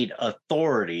we need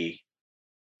authority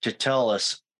to tell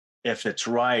us if it's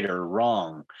right or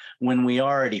wrong when we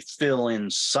already feel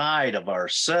inside of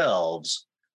ourselves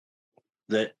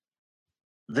that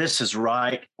this is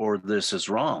right or this is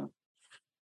wrong?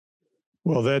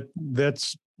 Well,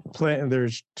 that's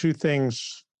there's two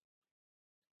things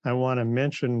I want to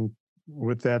mention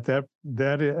with that.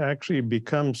 That it actually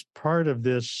becomes part of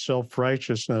this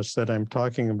self-righteousness that I'm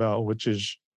talking about, which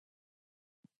is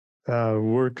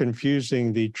we're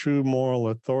confusing the true moral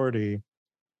authority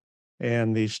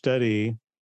and the study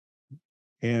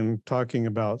in talking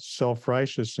about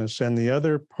self-righteousness. And the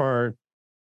other part,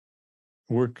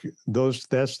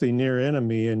 that's the near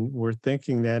enemy, and we're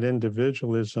thinking that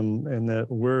individualism and that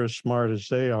we're as smart as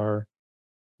they are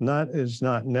is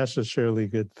not necessarily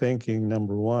good thinking,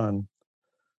 number one.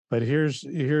 But here's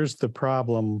the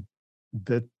problem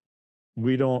that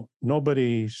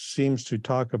nobody seems to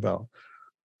talk about.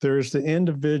 There's the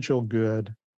individual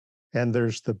good and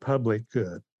there's the public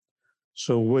good.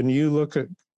 So when you look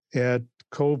at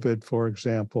COVID, for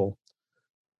example,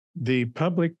 the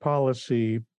public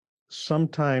policy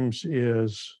sometimes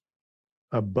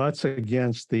butts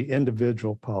against the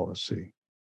individual policy.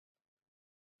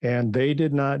 And they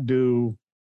did not do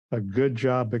a good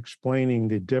job explaining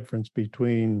the difference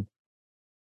between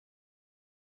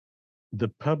the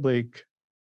public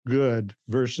good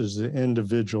versus the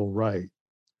individual right.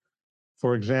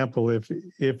 For example, if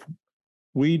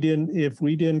we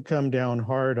didn't come down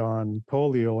hard on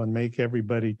polio and make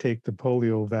everybody take the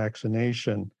polio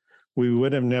vaccination, we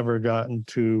would have never gotten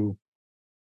to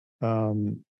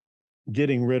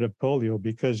getting rid of polio,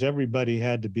 because everybody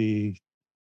had to be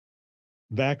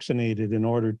vaccinated in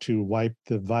order to wipe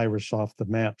the virus off the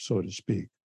map, so to speak.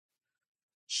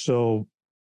 So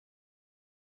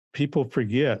people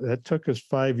forget that took us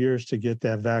 5 years to get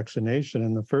that vaccination.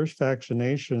 And the first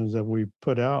vaccinations that we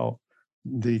put out,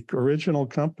 the original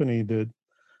company that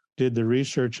did the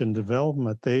research and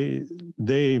development,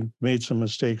 they made some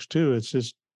mistakes too. It's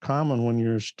just common when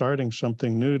you're starting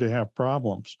something new to have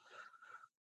problems.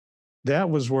 That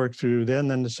was worked through. Then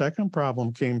the second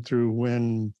problem came through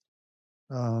when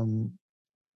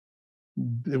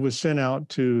it was sent out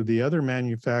to the other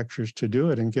manufacturers to do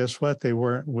it. And guess what? They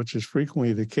weren't, which is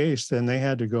frequently the case. Then they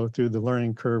had to go through the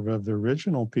learning curve of the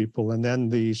original people. And then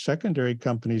the secondary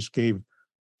companies gave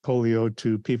polio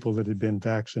to people that had been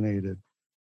vaccinated.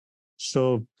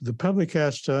 So the public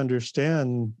has to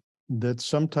understand that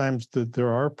sometimes that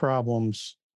there are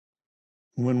problems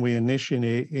when we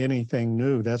initiate anything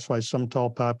new. That's why some tall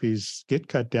poppies get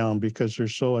cut down, because they're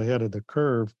so ahead of the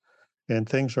curve and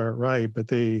things aren't right,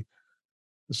 but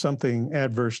something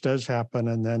adverse does happen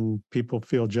and then people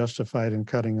feel justified in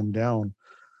cutting them down.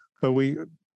 But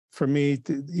for me,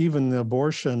 even the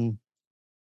abortion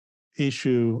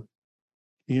issue,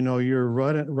 you're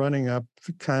running up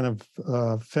kind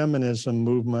of feminism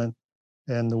movement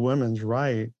and the women's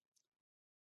right.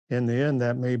 In the end,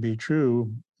 that may be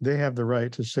true. They have the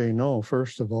right to say no,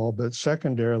 first of all, but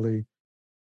secondarily,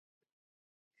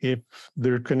 if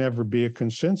there can ever be a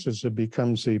consensus, it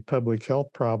becomes a public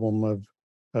health problem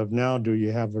of now, do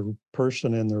you have a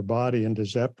person in their body and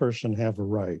does that person have a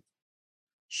right?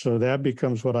 So that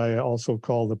becomes what I also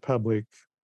call the public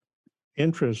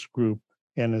interest group,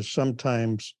 and is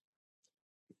sometimes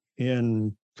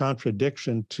in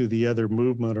contradiction to the other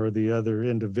movement or the other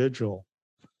individual.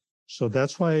 So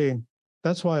that's why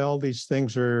all these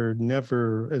things are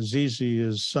never as easy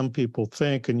as some people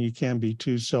think, and you can't be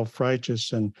too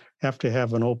self-righteous and have to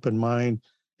have an open mind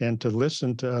and to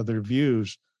listen to other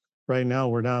views. Right now,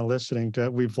 we're not listening to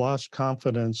it. We've lost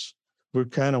confidence. We're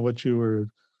kind of what you were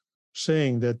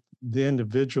saying, that the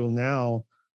individual now,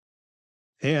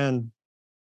 and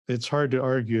it's hard to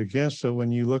argue against it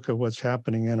when you look at what's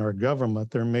happening in our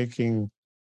government. They're making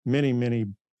many,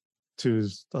 to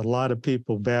a lot of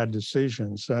people, bad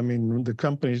decisions. I mean, the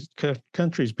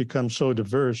countries become so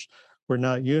diverse, we're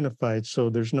not unified, so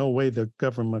there's no way the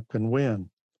government can win.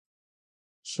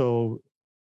 So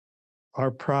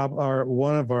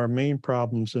one of our main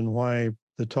problems and why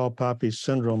the tall poppy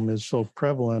syndrome is so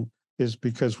prevalent is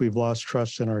because we've lost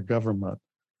trust in our government.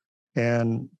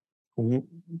 And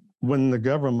when the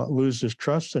government loses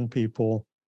trust in people,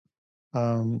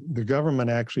 the government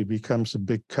actually becomes a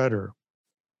big cutter.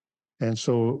 And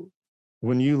so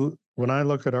when I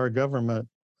look at our government,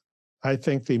 I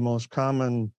think the most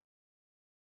common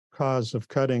cause of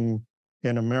cutting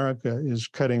in America is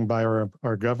cutting by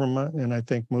our government. And I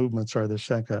think movements are the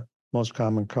second most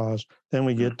common cause. Then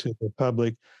we get to the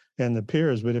public and the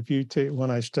peers. But if you when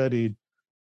I studied,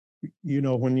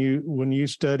 when you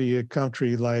study a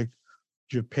country like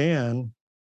Japan,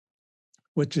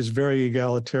 which is very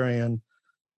egalitarian,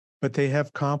 but they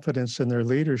have confidence in their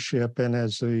leadership. And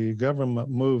as the government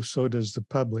moves, so does the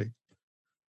public.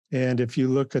 And if you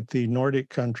look at the Nordic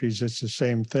countries, it's the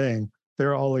same thing.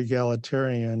 they're all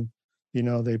egalitarian.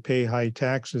 They pay high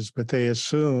taxes, but they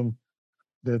assume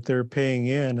that they're paying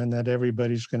in and that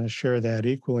everybody's going to share that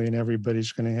equally and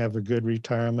everybody's going to have a good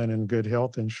retirement and good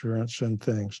health insurance and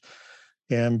things.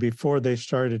 And before they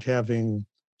started having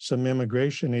some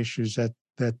immigration issues,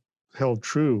 that held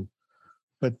true.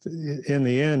 But in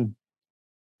the end,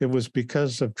 it was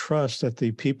because of trust that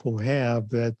the people have,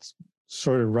 that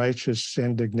sort of righteous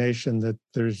indignation, that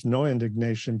there's no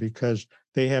indignation because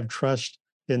they have trust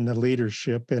in the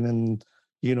leadership and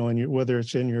whether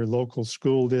it's in your local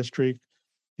school district,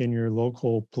 in your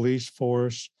local police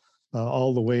force,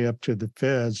 all the way up to the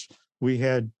feds. We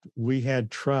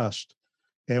had trust,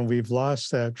 and we've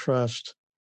lost that trust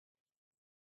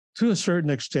to a certain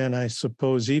extent, I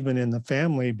suppose, even in the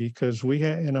family, because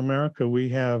in America, we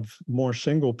have more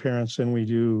single parents than we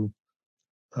do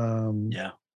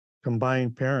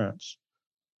combined parents.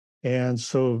 And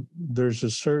so there's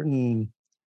a certain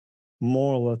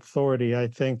moral authority, I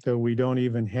think, that we don't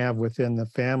even have within the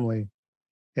family.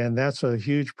 And that's a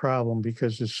huge problem,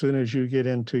 because as soon as you get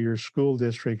into your school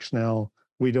districts now,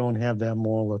 we don't have that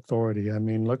moral authority. I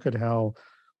mean, look at how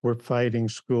we're fighting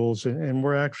schools, and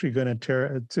we're actually going to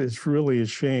tear. It's really a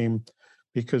shame,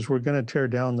 because we're going to tear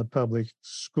down the public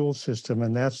school system,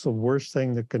 and that's the worst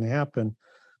thing that can happen,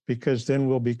 because then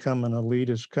we'll become an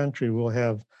elitist country. We'll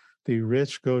have the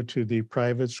rich go to the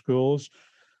private schools,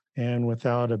 and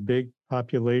without a big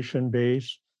population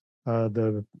base,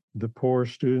 the poor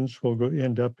students will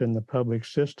end up in the public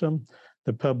system.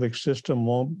 The public system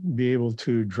won't be able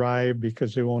to drive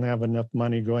because they won't have enough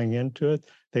money going into it.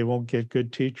 They won't get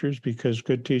good teachers because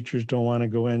good teachers don't want to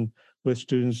go in with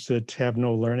students that have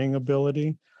no learning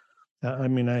ability. I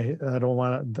mean, I don't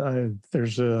want to.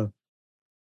 There's a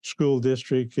school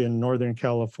district in Northern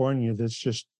California that's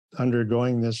just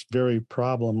undergoing this very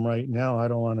problem right now. I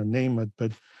don't want to name it,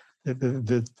 but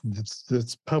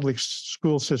the public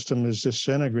school system is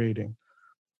disintegrating.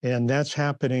 And that's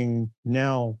happening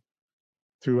now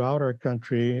throughout our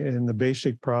country. And the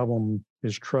basic problem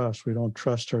is trust. We don't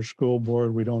trust our school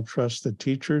board. We don't trust the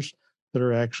teachers that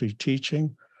are actually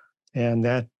teaching. And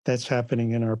that's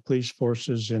happening in our police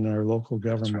forces, in our local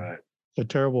government. That's right. It's a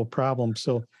terrible problem.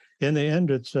 So in the end,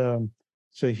 it's a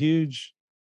huge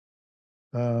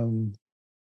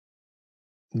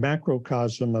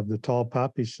macrocosm of the tall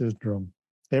poppy syndrome.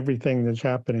 Everything that's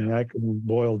happening, I can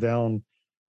boil down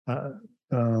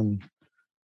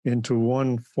into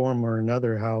one form or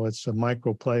another, how it's a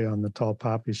microplay on the tall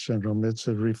poppy syndrome. It's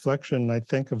a reflection, I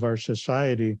think, of our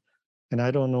society. And I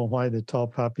don't know why the tall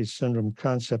poppy syndrome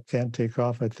concept can't take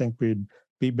off. I think we'd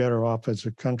be better off as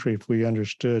a country if we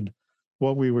understood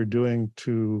what we were doing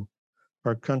to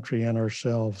our country and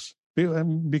ourselves.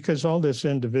 Because all this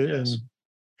individual,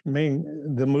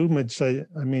 the movements, I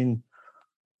mean,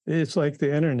 it's like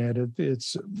the internet.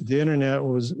 The internet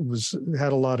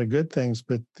had a lot of good things,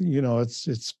 but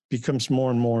it's becomes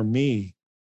more and more me,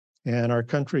 and our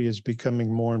country is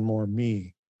becoming more and more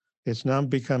me. It's not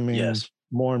becoming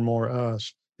more and more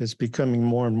us. It's becoming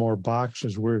more and more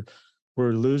boxes. We're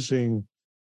losing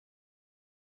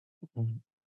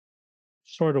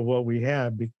sort of what we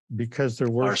had because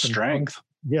there were our strength.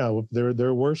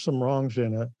 There were some wrongs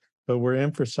in it, but we're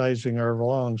emphasizing our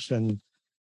wrongs, and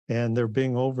they're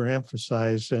being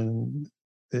overemphasized, and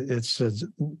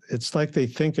it's like they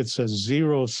think it's a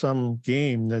zero-sum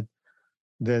game,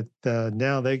 that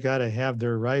now they got to have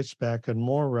their rights back and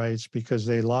more rights because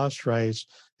they lost rights,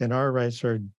 and our rights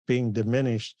are being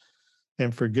diminished.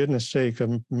 And for goodness sake,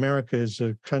 America is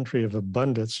a country of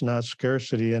abundance, not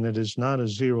scarcity, and it is not a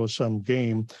zero-sum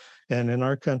game. And in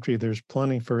our country, there's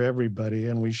plenty for everybody,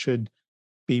 and we should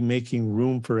be making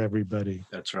room for everybody.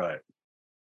 That's right.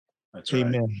 That's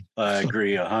Amen. Right. I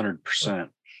agree 100%.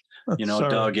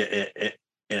 Doug, it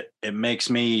makes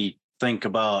me think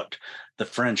about the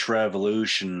French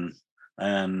Revolution,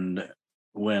 and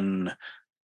when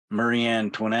Marie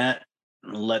Antoinette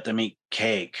let them eat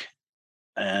cake.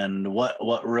 And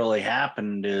what really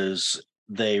happened is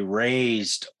they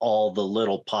raised all the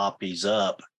little poppies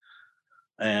up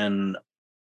and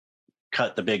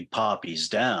cut the big poppies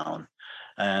down,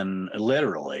 and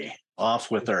literally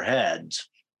off with their heads.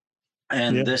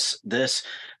 And this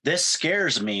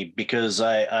scares me, because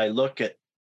I look at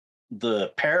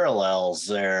the parallels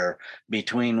there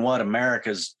between what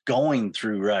America's going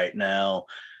through right now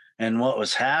and what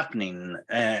was happening,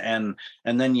 and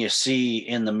then you see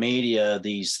in the media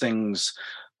these things.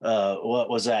 What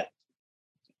was that?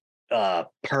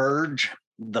 Purge,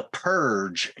 the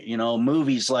Purge.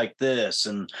 Movies like this,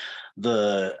 and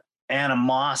the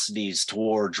animosities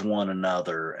towards one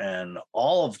another, and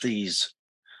all of these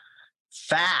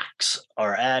facts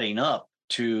are adding up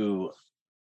to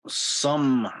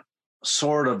some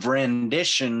sort of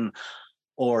rendition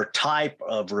or type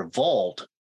of revolt,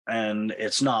 and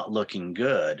it's not looking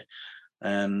good.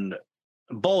 And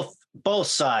both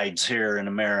sides here in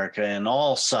America and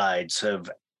all sides have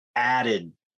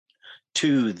added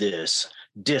to this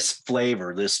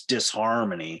disflavor, this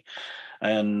disharmony.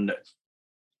 And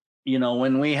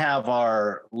when we have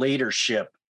our leadership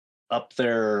up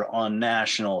there on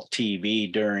national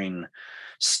TV during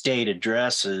state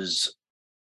addresses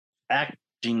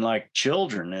acting like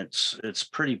children, it's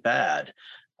pretty bad.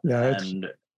 Yeah, And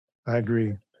I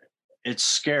agree. it's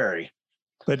scary.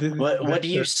 But What do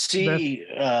you see?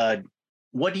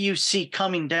 What do you see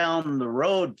coming down the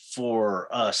road for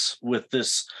us with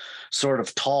this sort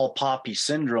of tall poppy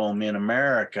syndrome in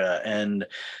America, and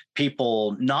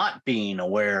people not being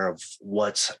aware of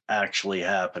what's actually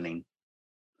happening?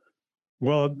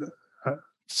 Well,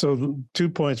 so 2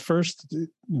 points. First,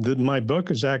 my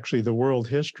book is actually the world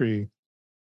history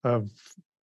of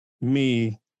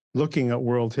me looking at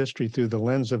world history through the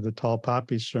lens of the tall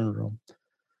poppy syndrome.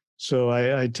 So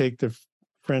I take the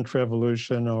French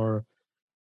Revolution, or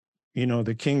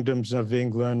the kingdoms of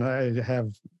England. I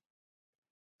have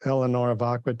Eleanor of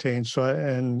Aquitaine. So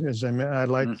I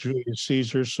like Julius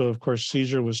Caesar. So of course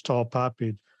Caesar was tall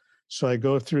poppied. So I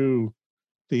go through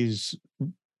these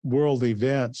world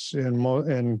events,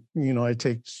 and I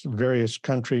take various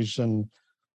countries and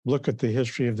look at the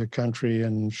history of the country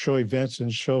and show events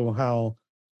and show how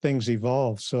things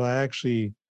evolve. So I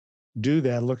actually do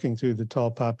that looking through the tall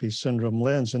poppy syndrome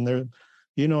lens. And there,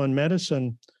 in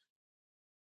medicine,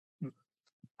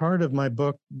 part of my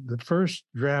book, the first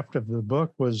draft of the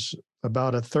book was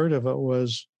about a third of it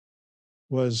was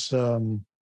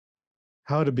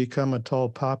how to become a tall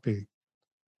poppy.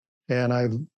 And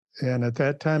at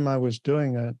that time I was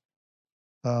doing it.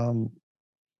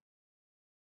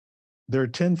 There are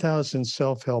 10,000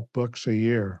 self-help books a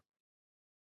year.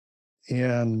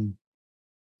 And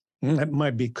it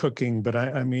might be cooking, but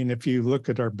I mean, if you look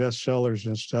at our bestsellers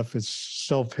and stuff, it's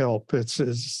self-help.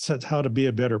 It's how to be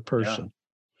a better person.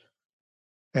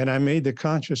 Yeah. And I made the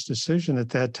conscious decision at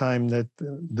that time that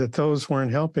those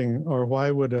weren't helping, or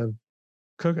why would a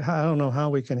cook? I don't know how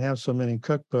we can have so many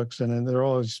cookbooks and they're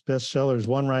always bestsellers,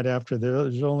 one right after the other.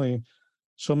 There's only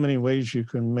so many ways you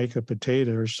can make a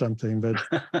potato or something, but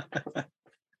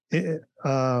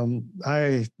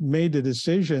I made the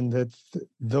decision that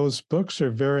those books are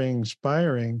very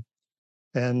inspiring,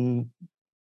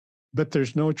 but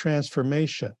there's no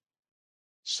transformation.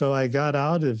 So I got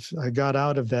out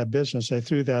of that business. I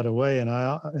threw that away, and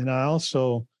I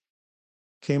also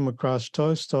came across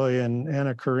Tolstoy and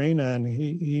Anna Karenina, and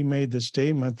he made the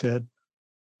statement that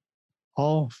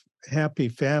all happy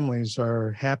families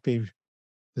are happy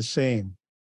the same,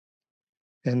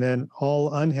 and then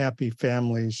all unhappy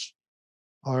families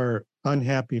are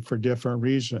unhappy for different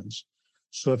reasons.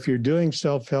 So if you're doing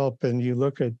self-help and you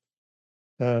look at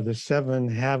the 7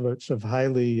 habits of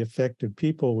highly effective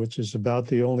people, which is about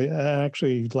the only, I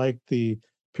actually like the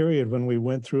period when we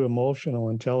went through emotional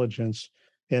intelligence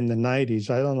in the 90s.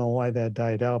 I don't know why that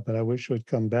died out, but I wish it would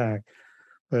come back.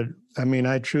 But I mean,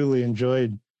 I truly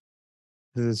enjoyed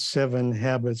the 7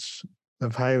 habits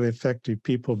of highly effective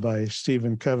people by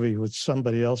Stephen Covey, which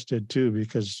somebody else did too,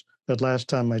 because the last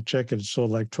time I checked, it sold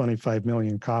like 25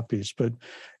 million copies. But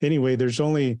anyway, there's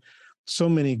only so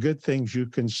many good things you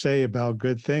can say about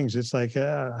good things. It's like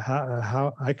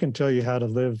how I can tell you how to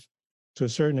live to a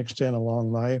certain extent a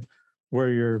long life, wear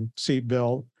your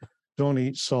seatbelt, don't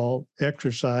eat salt,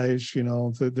 exercise.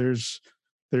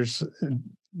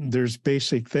 There's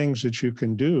basic things that you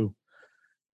can do.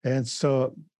 And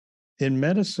so in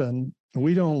medicine,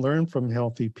 we don't learn from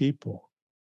healthy people.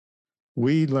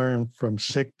 We learn from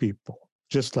sick people,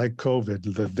 just like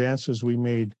COVID, the advances we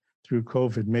made through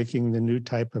COVID, making the new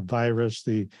type of virus,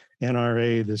 the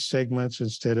NRA, the segments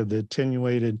instead of the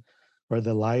attenuated or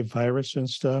the live virus and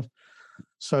stuff.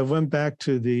 So I went back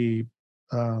to the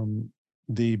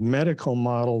medical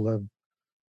model of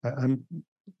I'm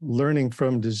learning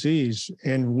from disease,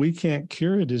 and we can't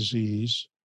cure a disease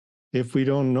if we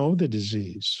don't know the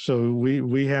disease. So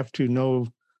we have to know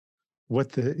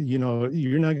what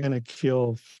you're not going to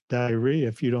kill diarrhea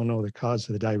if you don't know the cause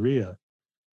of the diarrhea.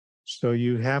 So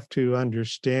you have to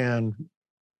understand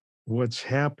what's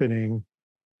happening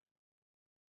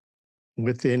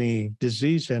with any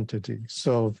disease entity.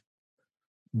 So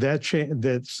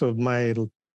so my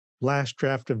last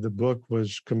draft of the book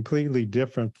was completely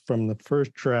different from the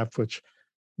first draft, which,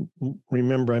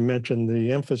 remember I mentioned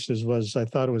the emphasis was, I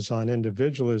thought it was on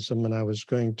individualism, and I was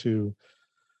going to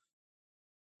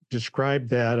describe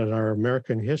that and our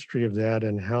American history of that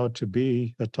and how to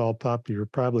be a tall poppy, you're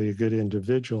probably a good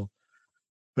individual.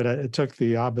 But it took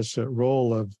the opposite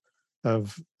role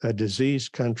of a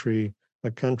diseased country,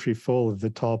 a country full of the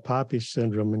tall poppy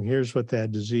syndrome. And here's what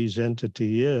that disease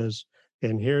entity is.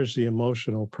 And here's the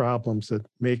emotional problems that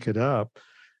make it up.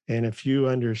 And if you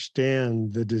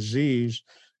understand the disease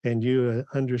and you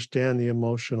understand the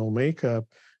emotional makeup,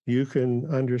 you can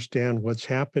understand what's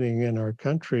happening in our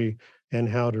country and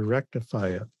how to rectify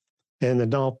it. And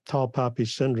the tall poppy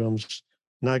syndrome's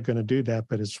not going to do that,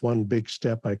 but it's one big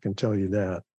step, I can tell you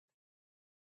that.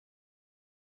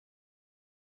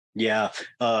 Yeah,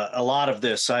 a lot of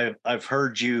this I've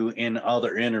heard you in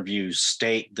other interviews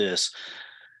state this.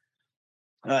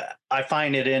 I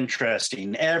find it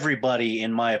interesting. Everybody,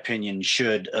 in my opinion,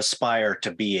 should aspire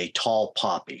to be a tall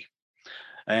poppy.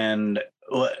 And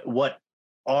what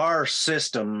our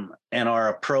system and our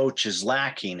approach is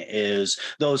lacking is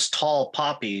those tall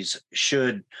poppies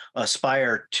should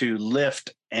aspire to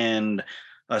lift and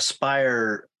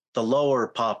aspire the lower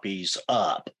poppies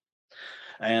up.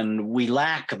 And we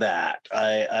lack that.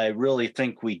 I really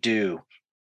think we do.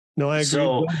 No, I agree.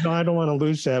 So, No, I don't want to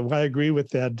lose that. I agree with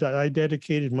that. I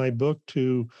dedicated my book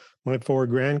to my 4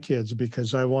 grandkids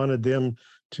because I wanted them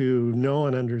to know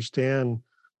and understand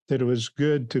that it was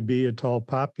good to be a tall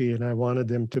poppy, and I wanted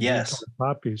them to be yes,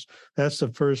 tall poppies. That's the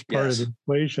first part of yes, the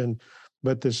equation.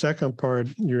 But the second part,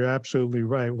 you're absolutely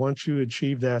right. Once you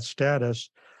achieve that status,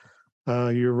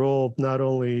 your role not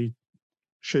only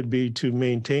should be to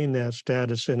maintain that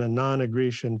status in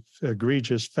a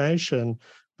egregious fashion,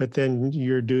 but then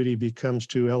your duty becomes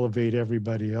to elevate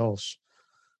everybody else.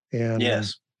 And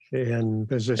yes.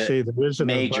 and as I Uh, say, there is an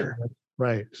Major. abundance,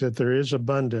 right? That there is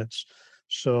abundance.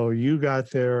 So you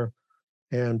got there,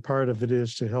 and part of it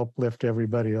is to help lift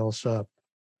everybody else up.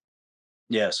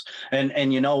 Yes.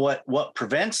 And you know what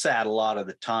prevents that a lot of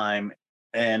the time,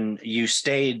 and you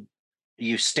state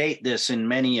this in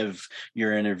many of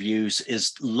your interviews,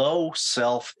 is low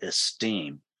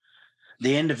self-esteem.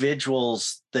 The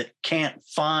individuals that can't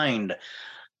find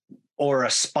or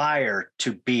aspire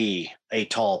to be a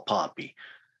tall poppy.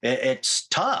 It's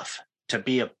tough to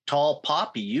be a tall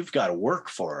poppy. You've got to work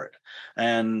for it.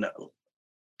 And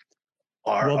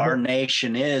our Well, our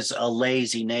nation is a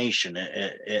lazy nation.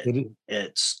 it,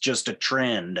 It's just a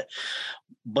trend.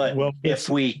 But well, if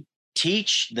we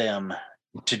teach them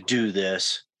to do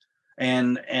this,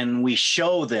 and we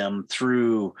show them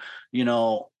through, you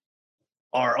know,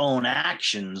 our own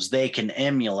actions, they can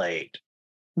emulate.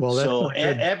 well, that's So a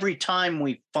good. every time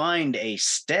we find a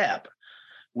step,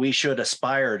 we should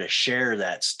aspire to share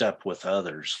that step with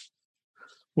others.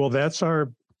 Well, that's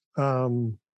our.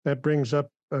 That brings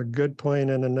up a good point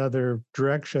in another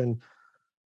direction.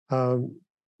 Um,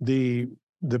 the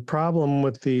the problem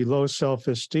with the low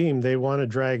self-esteem, they want to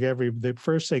drag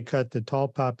first they cut the tall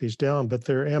poppies down, but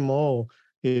their MO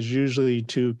is usually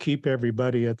to keep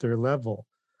everybody at their level.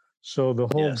 So the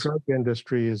whole Yes. drug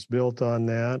industry is built on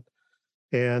that.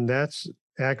 And that's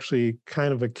actually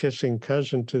kind of a kissing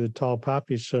cousin to the tall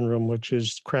poppy syndrome, which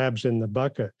is crabs in the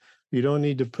bucket. You don't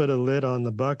need to put a lid on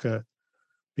the bucket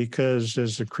because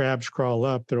as the crabs crawl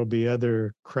up, there'll be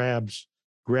other crabs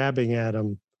grabbing at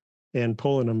them and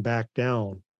pulling them back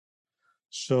down.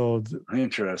 So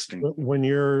Interesting. when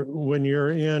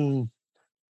you're in,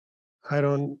 I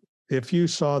don't, if you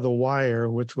saw The Wire,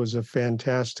 which was a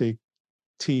fantastic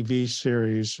TV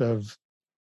series I of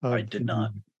did the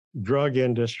not. drug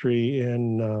industry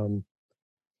in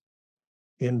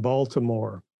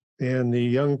Baltimore, and the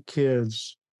young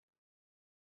kids,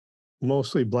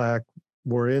 mostly Black,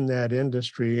 were in that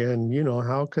industry. And you know,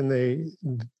 how can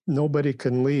nobody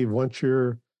can leave once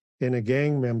you're in a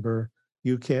gang member.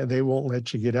 You can't. They won't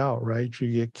let you get out. Right?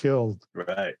 You get killed.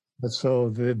 Right. But so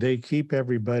they keep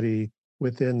everybody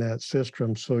within that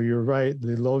system. So you're right.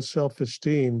 The low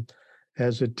self-esteem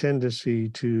has a tendency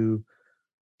to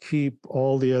keep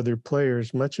all the other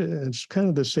players much. It's kind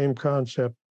of the same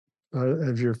concept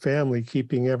of your family,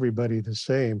 keeping everybody the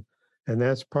same. And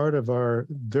that's part of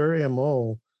their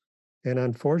MO. And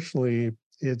unfortunately,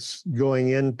 it's going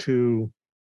into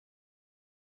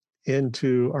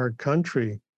our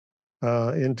country,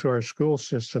 into our school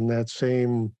system, that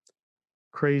same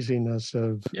craziness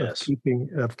of Yes.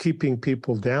 keeping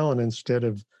people down instead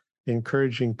of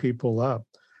encouraging people up.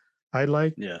 I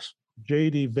like Yes.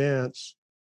 J.D. Vance.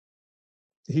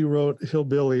 He wrote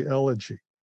Hillbilly Elegy,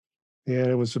 and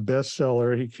it was a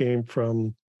bestseller. He came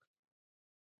from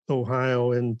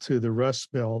Ohio into the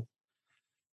Rust Belt.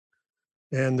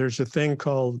 And there's a thing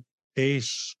called ACE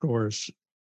scores,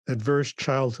 adverse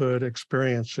childhood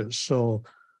experiences. So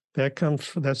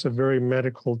That's a very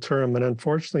medical term. And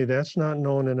unfortunately, that's not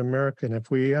known in America. And if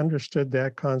we understood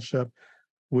that concept,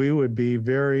 we would be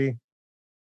very,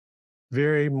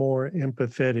 very more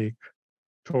empathetic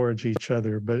towards each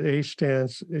other. But A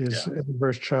stance is Yeah.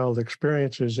 adverse child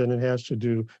experiences, and it has to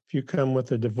do if you come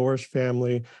with a divorced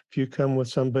family, if you come with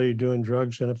somebody doing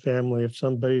drugs in a family, if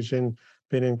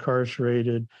been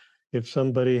incarcerated, if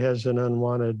somebody has an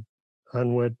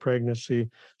unwed pregnancy.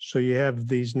 So you have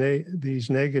these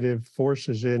negative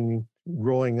forces in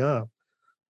growing up.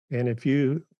 And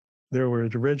there were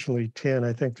originally 10,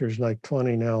 I think there's like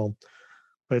 20 now.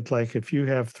 But like if you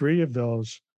have three of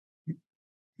those,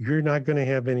 you're not going to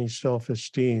have any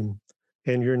self-esteem,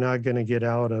 and you're not going to get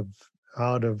out of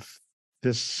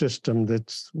this system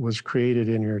that was created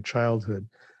in your childhood.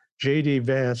 J.D.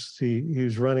 Vance,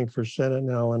 he's running for Senate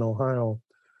now in Ohio.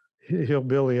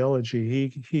 Hillbilly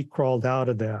Elegy, he crawled out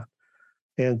of that.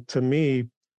 And to me,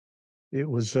 it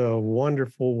was a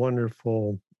wonderful,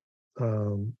 wonderful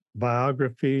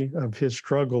biography of his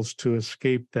struggles to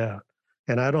escape that.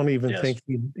 And I don't even Yes. think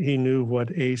he knew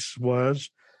what ACE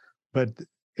was, but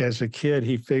as a kid,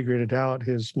 he figured it out.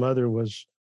 His mother was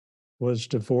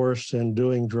divorced and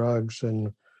doing drugs,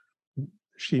 and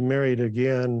she married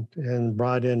again and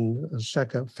brought in a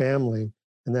second family.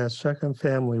 And that second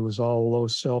family was all low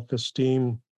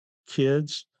self-esteem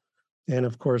kids. And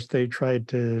of course, they tried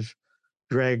to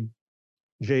drag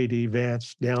J.D.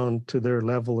 Vance down to their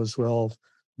level as well,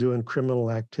 doing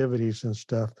criminal activities and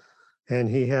stuff. And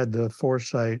he had the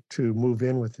foresight to move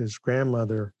in with his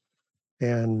grandmother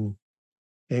and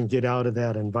get out of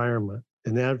that environment.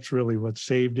 And that's really what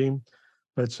saved him.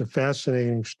 But it's a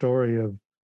fascinating story of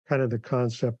kind of the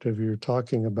concept of you're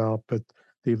talking about, but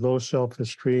the low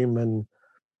self-esteem and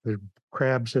the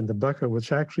crabs in the bucket,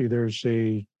 which actually there's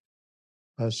a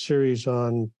series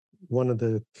on one of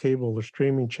the cable or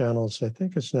streaming channels. I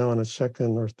think it's now in a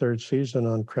second or third season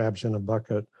on crabs in a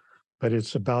bucket, but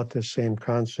it's about the same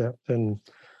concept. And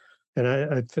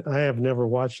I have never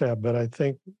watched that, but I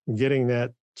think getting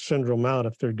that syndrome out,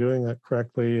 if they're doing it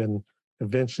correctly, and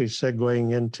eventually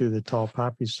segueing into the tall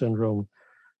poppy syndrome,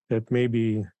 that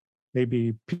maybe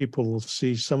people will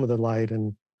see some of the light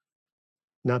and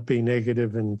not be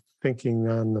negative and thinking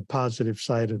on the positive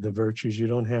side of the virtues. You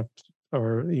don't have to,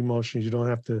 or emotions, you don't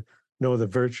have to know the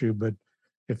virtue, but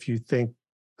if you think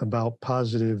about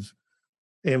positive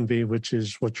envy, which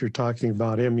is what you're talking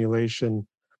about, emulation,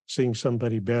 seeing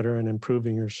somebody better and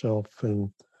improving yourself,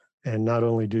 and not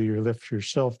only do you lift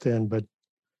yourself then, but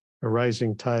a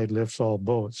rising tide lifts all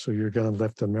boats. So you're going to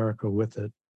lift America with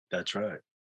it. That's right.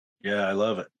 Yeah, I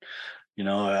love it.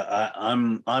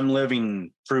 I'm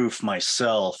living proof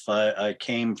myself. I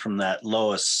came from that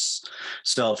lowest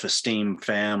self-esteem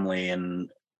family, and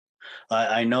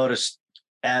I noticed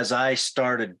as I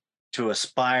started to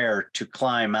aspire to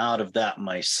climb out of that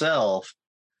myself,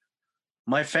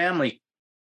 my family,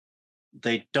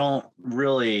 they don't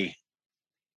really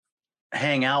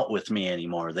hang out with me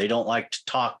anymore. They don't like to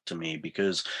talk to me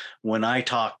because when I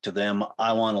talk to them,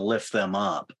 I want to lift them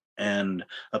up. And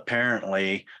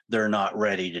apparently they're not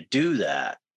ready to do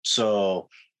that. So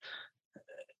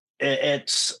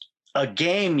it's a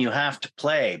game you have to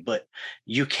play, but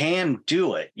you can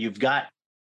do it. You've got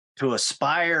to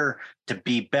aspire to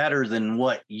be better than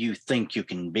what you think you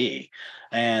can be,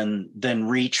 and then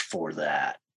reach for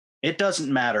that. It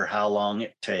doesn't matter how long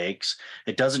it takes.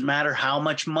 It doesn't matter how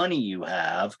much money you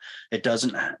have. It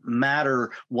doesn't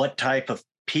matter what type of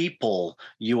people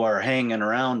you are hanging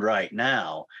around right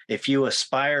now. If you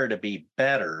aspire to be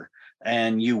better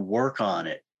and you work on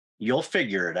it, you'll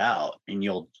figure it out and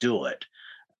you'll do it.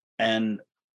 And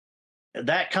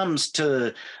that comes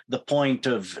to the point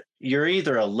of you're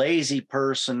either a lazy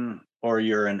person or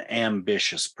you're an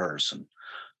ambitious person.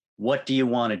 What do you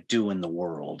want to do in the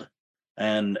world?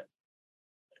 And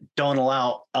don't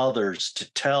allow others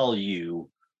to tell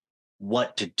you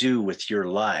what to do with your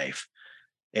life.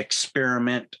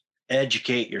 Experiment,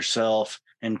 educate yourself,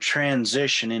 and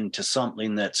transition into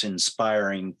something that's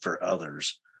inspiring for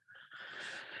others.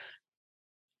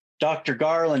 Dr.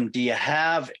 Garland, do you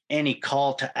have any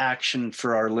call to action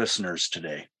for our listeners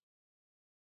today?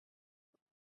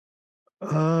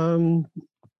 Well,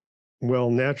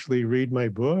 naturally read my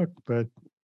book, but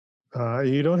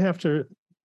you don't have to.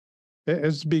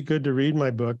 It'd be good to read my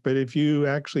book, but if you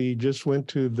actually just went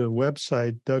to the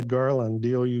website, Doug Garland,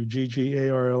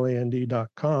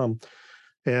 DougGarland.com,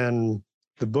 and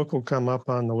the book will come up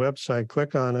on the website,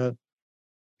 click on it.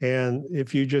 And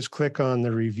if you just click on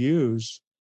the reviews,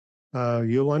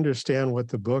 you'll understand what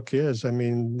the book is. I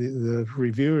mean, the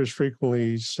reviewers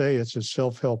frequently say it's a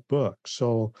self-help book.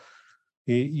 So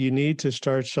you need to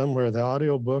start somewhere. The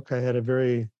audiobook, I had a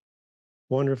very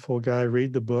wonderful guy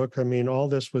read the book. I mean, all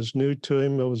this was new to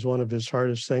him. It was one of his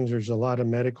hardest things. There's a lot of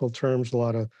medical terms, a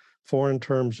lot of foreign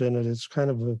terms in it. It's kind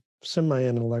of a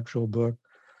semi-intellectual book,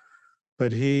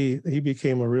 but he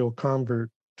became a real convert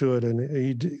to it,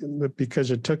 and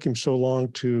because it took him so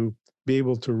long to be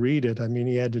able to read it. I mean,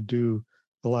 he had to do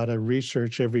a lot of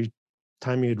research every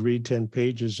time he'd read 10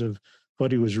 pages of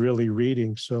what he was really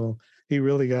reading. So he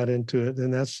really got into it,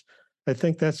 and I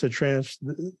think that's a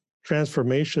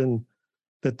transformation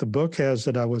that the book has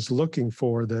that I was looking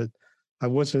for, that I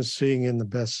wasn't seeing in the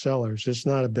bestsellers. It's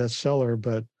not a bestseller,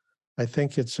 but I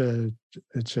think it's a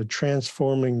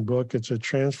transforming book. It's a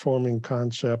transforming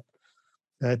concept.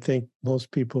 I think most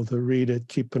people that read it,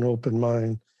 keep an open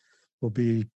mind, will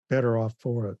be better off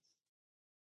for it.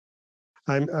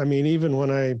 I mean, even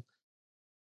when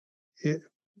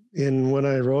when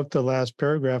I wrote the last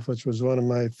paragraph, which was one of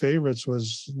my favorites,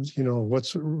 was,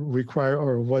 what's required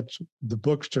or what's the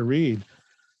books to read.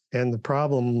 And the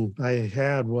problem I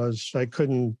had was I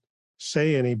couldn't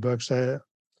say any books. I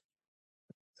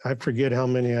forget how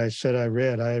many I said I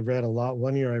read. I read a lot.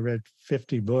 One year I read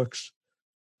 50 books,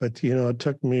 but it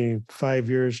took me 5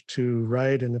 years to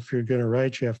write. And if you're going to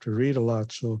write, you have to read a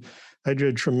lot. So I did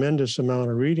a tremendous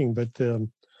amount of reading, but a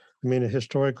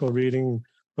historical reading,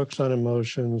 books on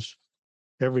emotions,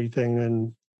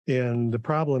 everything. And the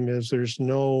problem is there's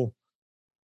no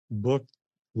book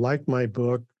like my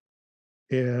book.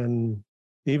 And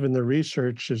even the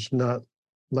research is not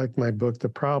like my book. The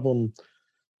problem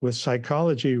with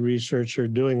psychology research are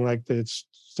doing like the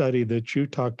study that you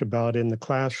talked about in the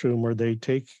classroom, where they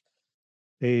take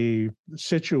a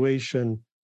situation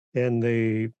and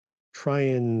they try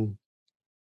and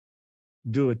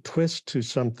do a twist to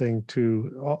something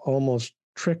to almost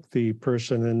trick the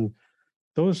person. And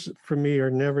those, for me,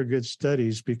 are never good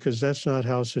studies, because that's not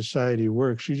how society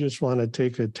works. You just want to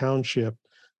take a township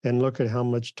and look at how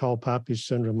much tall poppy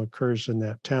syndrome occurs in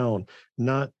that town,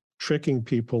 not tricking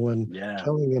people and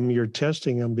telling them you're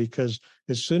testing them, because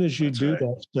as soon as you do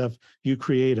that stuff, you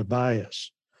create a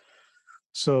bias.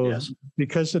 So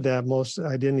because of that,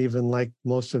 I didn't even like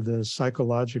most of the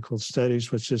psychological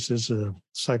studies, which this is a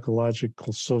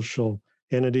psychological social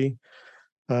entity.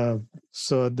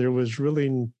 So there was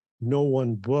really no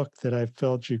one book that I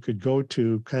felt you could go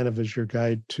to kind of as your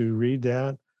guide to read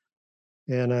that.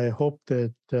 And I hope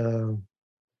that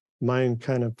mine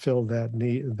kind of filled that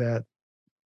need, that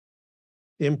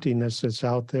emptiness that's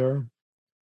out there.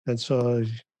 And so,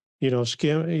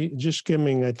 just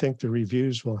skimming, I think the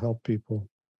reviews will help people.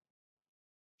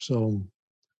 So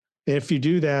if you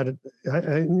do that,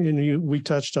 we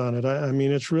touched on it. I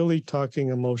mean, it's really talking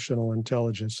emotional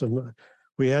intelligence. And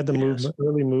we had the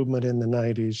early movement in the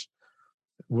 90s,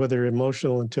 whether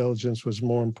emotional intelligence was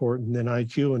more important than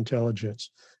IQ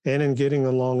intelligence. And in getting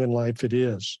along in life, it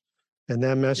is. And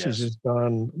that message has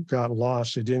got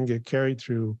lost. It didn't get carried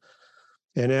through.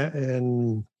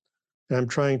 And I'm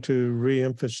trying to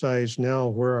reemphasize now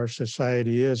where our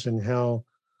society is and how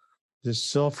this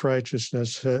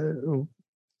self-righteousness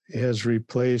has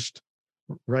replaced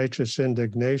righteous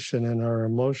indignation, and our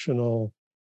emotional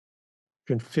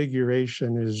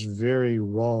configuration is very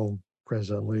wrong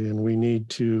presently, and we need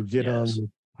to get on the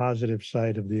positive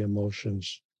side of the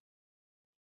emotions.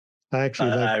 I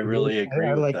really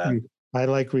agree with that. I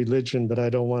like religion, but I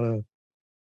don't want to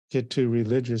get too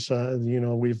religious.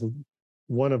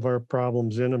 One of our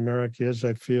problems in America is,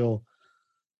 I feel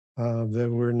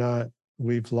that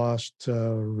we've lost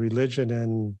religion,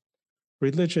 and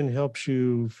religion helps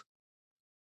you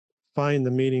find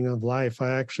the meaning of life.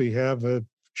 I actually have a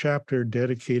chapter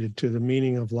dedicated to the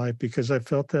meaning of life, because I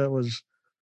felt that was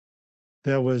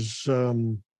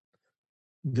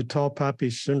the tall poppy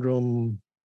syndrome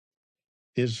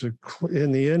is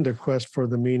in the end a quest for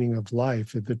the meaning of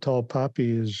life. The tall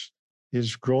poppy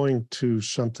is growing to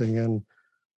something, and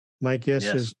my guess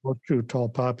is most true tall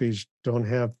poppies don't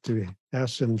have to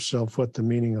ask themselves what the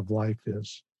meaning of life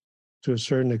is. To a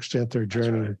certain extent, their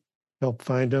journey help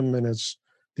find them, and it's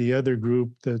the other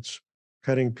group that's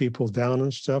cutting people down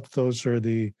and stuff. Those are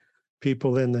the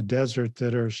people in the desert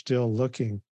that are still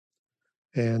looking,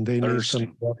 and they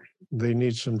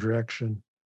need some direction.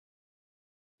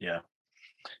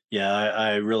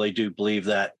 I really do believe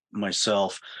that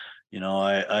myself.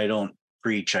 I don't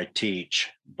preach, I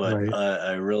teach, but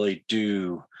I really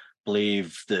do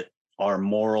believe that our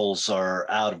morals are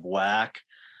out of whack,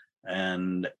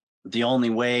 and the only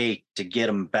way to get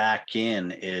them back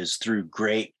in is through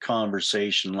great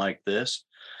conversation like this,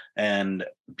 and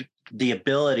the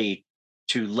ability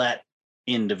to let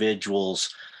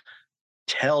individuals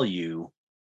tell you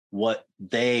what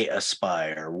they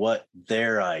aspire, what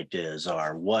their ideas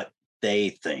are, what they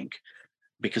think.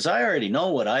 Because I already know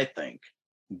what I think.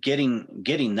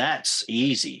 Getting that's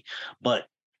easy, but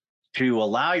to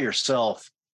allow yourself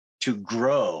to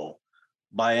grow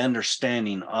by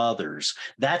understanding others.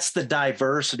 That's the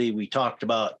diversity we talked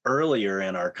about earlier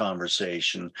in our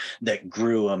conversation that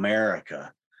grew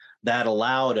America, that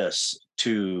allowed us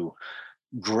to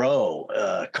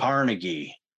grow.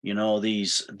 Carnegie,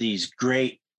 these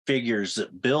great figures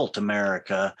that built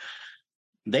America,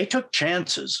 they took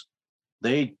chances.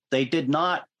 They did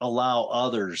not allow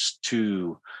others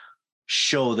to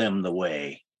show them the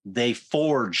way. They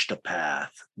forged a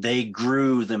path. They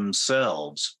grew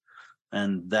themselves.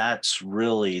 And that's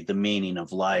really the meaning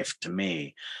of life to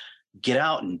me. Get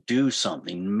out and do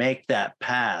something, make that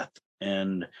path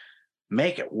and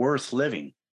make it worth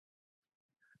living.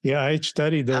 Yeah, I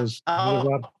studied those.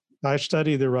 How, I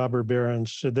study the robber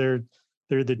barons. So they're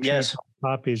the tree yes,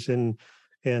 poppies, and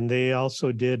they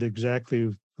also did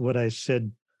exactly what I said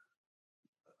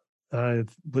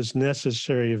was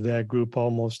necessary of that group.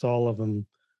 Almost all of them,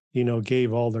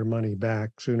 gave all their money back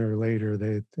sooner or later.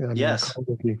 I mean, yes,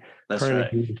 that's right.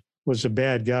 Carnegie was a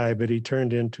bad guy, but he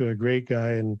turned into a great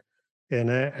guy, and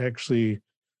actually,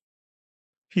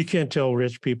 you can't tell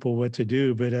rich people what to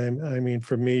do. But I mean,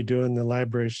 for me, doing the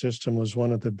library system was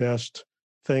one of the best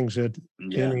things that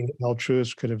Yeah. any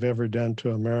altruist could have ever done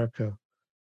to America.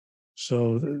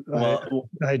 So Well,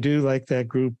 I do like that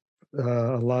group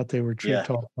a lot. They were tree yeah,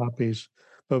 tall poppies,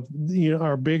 but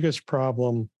our biggest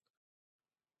problem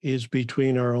is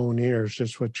between our own ears.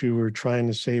 That's what you were trying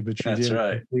to say, but you that's didn't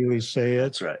right. really say it.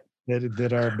 That's right.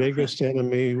 That our biggest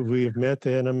enemy, we have met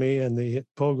the enemy, and the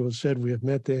Pogo said we have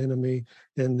met the enemy,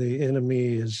 and the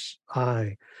enemy is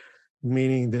I,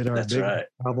 meaning that our That's big right.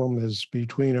 problem is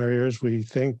between our ears. We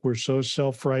think we're so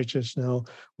self-righteous now.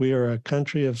 We are a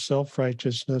country of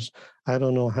self-righteousness. I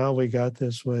don't know how we got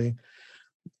this way.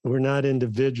 We're not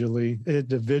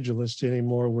individualist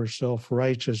anymore. We're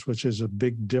self-righteous, which is a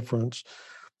big difference.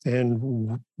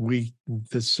 And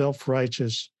the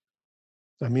self-righteous,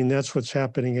 I mean, that's what's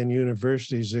happening in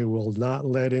universities. They will not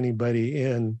let anybody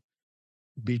in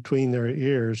between their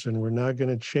ears, and we're not going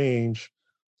to change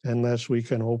unless we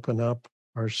can open up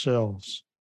ourselves.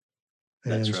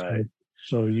 That's And right.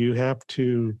 so you have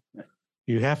to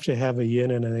have a yin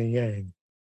and a yang.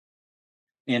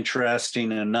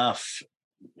 Interesting enough,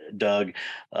 Doug,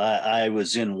 I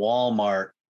was in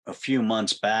Walmart a few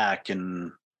months back,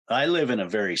 and I live in a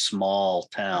very small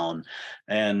town,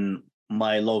 and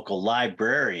my local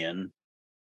librarian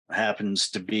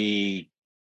happens to be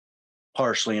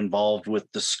partially involved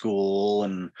with the school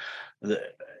and the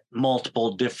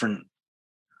multiple different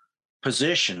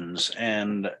positions.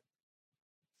 And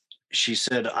she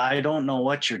said, I don't know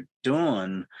what you're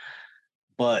doing,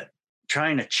 but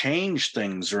trying to change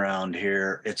things around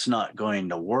here, it's not going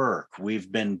to work.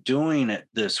 We've been doing it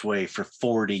this way for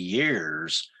 40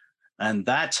 years, and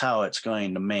that's how it's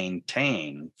going to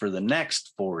maintain for the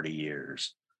next 40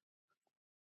 years.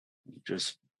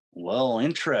 Just, well,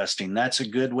 interesting. That's a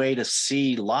good way to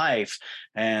see life,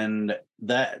 and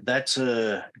that's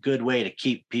a good way to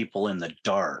keep people in the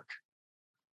dark,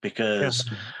 Yeah. because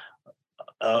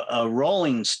a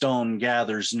rolling stone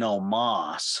gathers no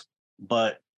moss,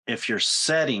 but if you're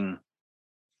setting,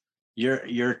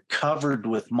 you're covered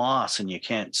with moss and you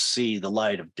can't see the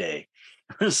light of day.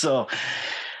 So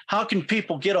how can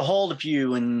people get a hold of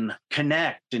you and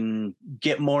connect and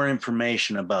get more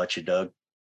information about you, Doug?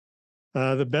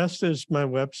 The best is my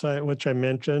website, which I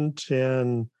mentioned,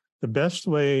 and the best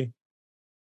way,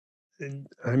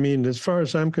 I mean, as far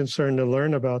as I'm concerned, to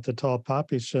learn about the tall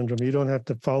poppy syndrome, you don't have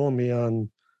to follow me on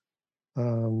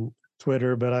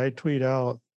Twitter, but I tweet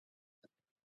out.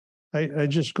 I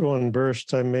just go in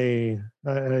bursts. I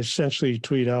essentially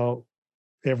tweet out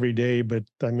every day, but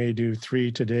I may do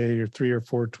 3 today or 3 or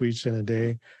 4 tweets in a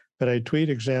day. But I tweet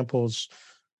examples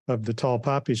of the tall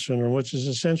poppy syndrome, which is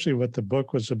essentially what the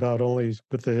book was about, only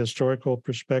with the historical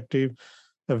perspective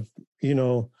of,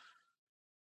 the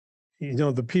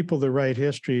people that write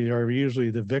history are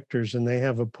usually the victors, and they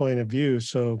have a point of view.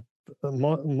 So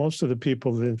most of the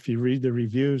people, if you read the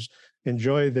reviews,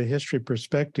 enjoy the history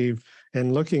perspective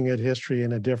and looking at history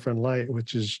in a different light,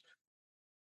 which is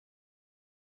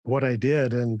what I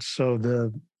did. And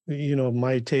so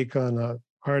my take on an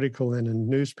article in a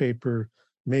newspaper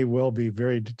may well be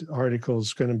article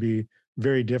is going to be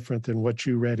very different than what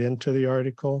you read into the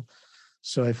article.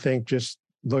 So I think just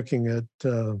looking at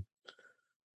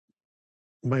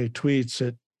my tweets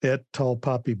at Tall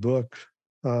Poppy Book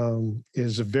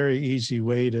is a very easy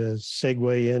way to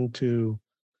segue into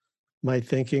My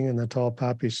Thinking and the Tall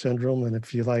Poppy Syndrome. And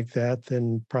if you like that,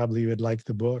 then probably you would like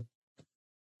the book.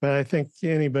 But I think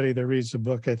anybody that reads the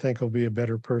book, I think will be a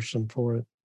better person for it.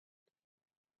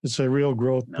 It's a real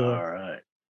growth book. All right.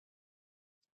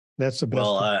 That's the best.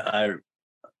 Well,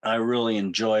 I really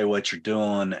enjoy what you're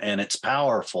doing, and it's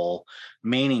powerful,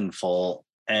 meaningful,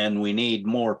 and we need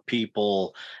more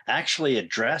people actually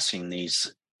addressing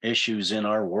these issues in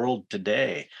our world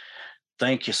today.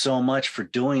 Thank you so much for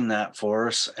doing that for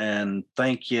us, and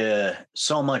thank you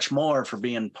so much more for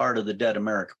being part of the Dead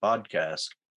America podcast.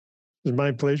 It's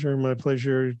my pleasure. My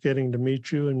pleasure getting to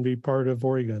meet you and be part of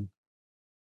Oregon.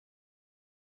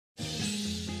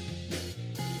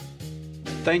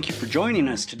 Thank you for joining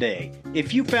us today.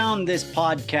 If you found this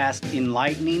podcast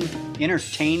enlightening,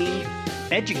 entertaining,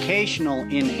 educational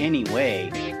in any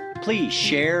way, please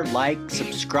share, like,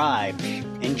 subscribe,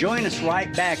 and join us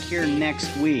right back here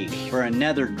next week for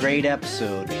another great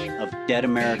episode of Dead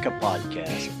America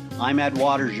Podcast. I'm Ed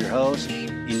Waters, your host.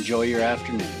 Enjoy your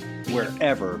afternoon,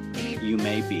 wherever you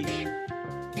may be.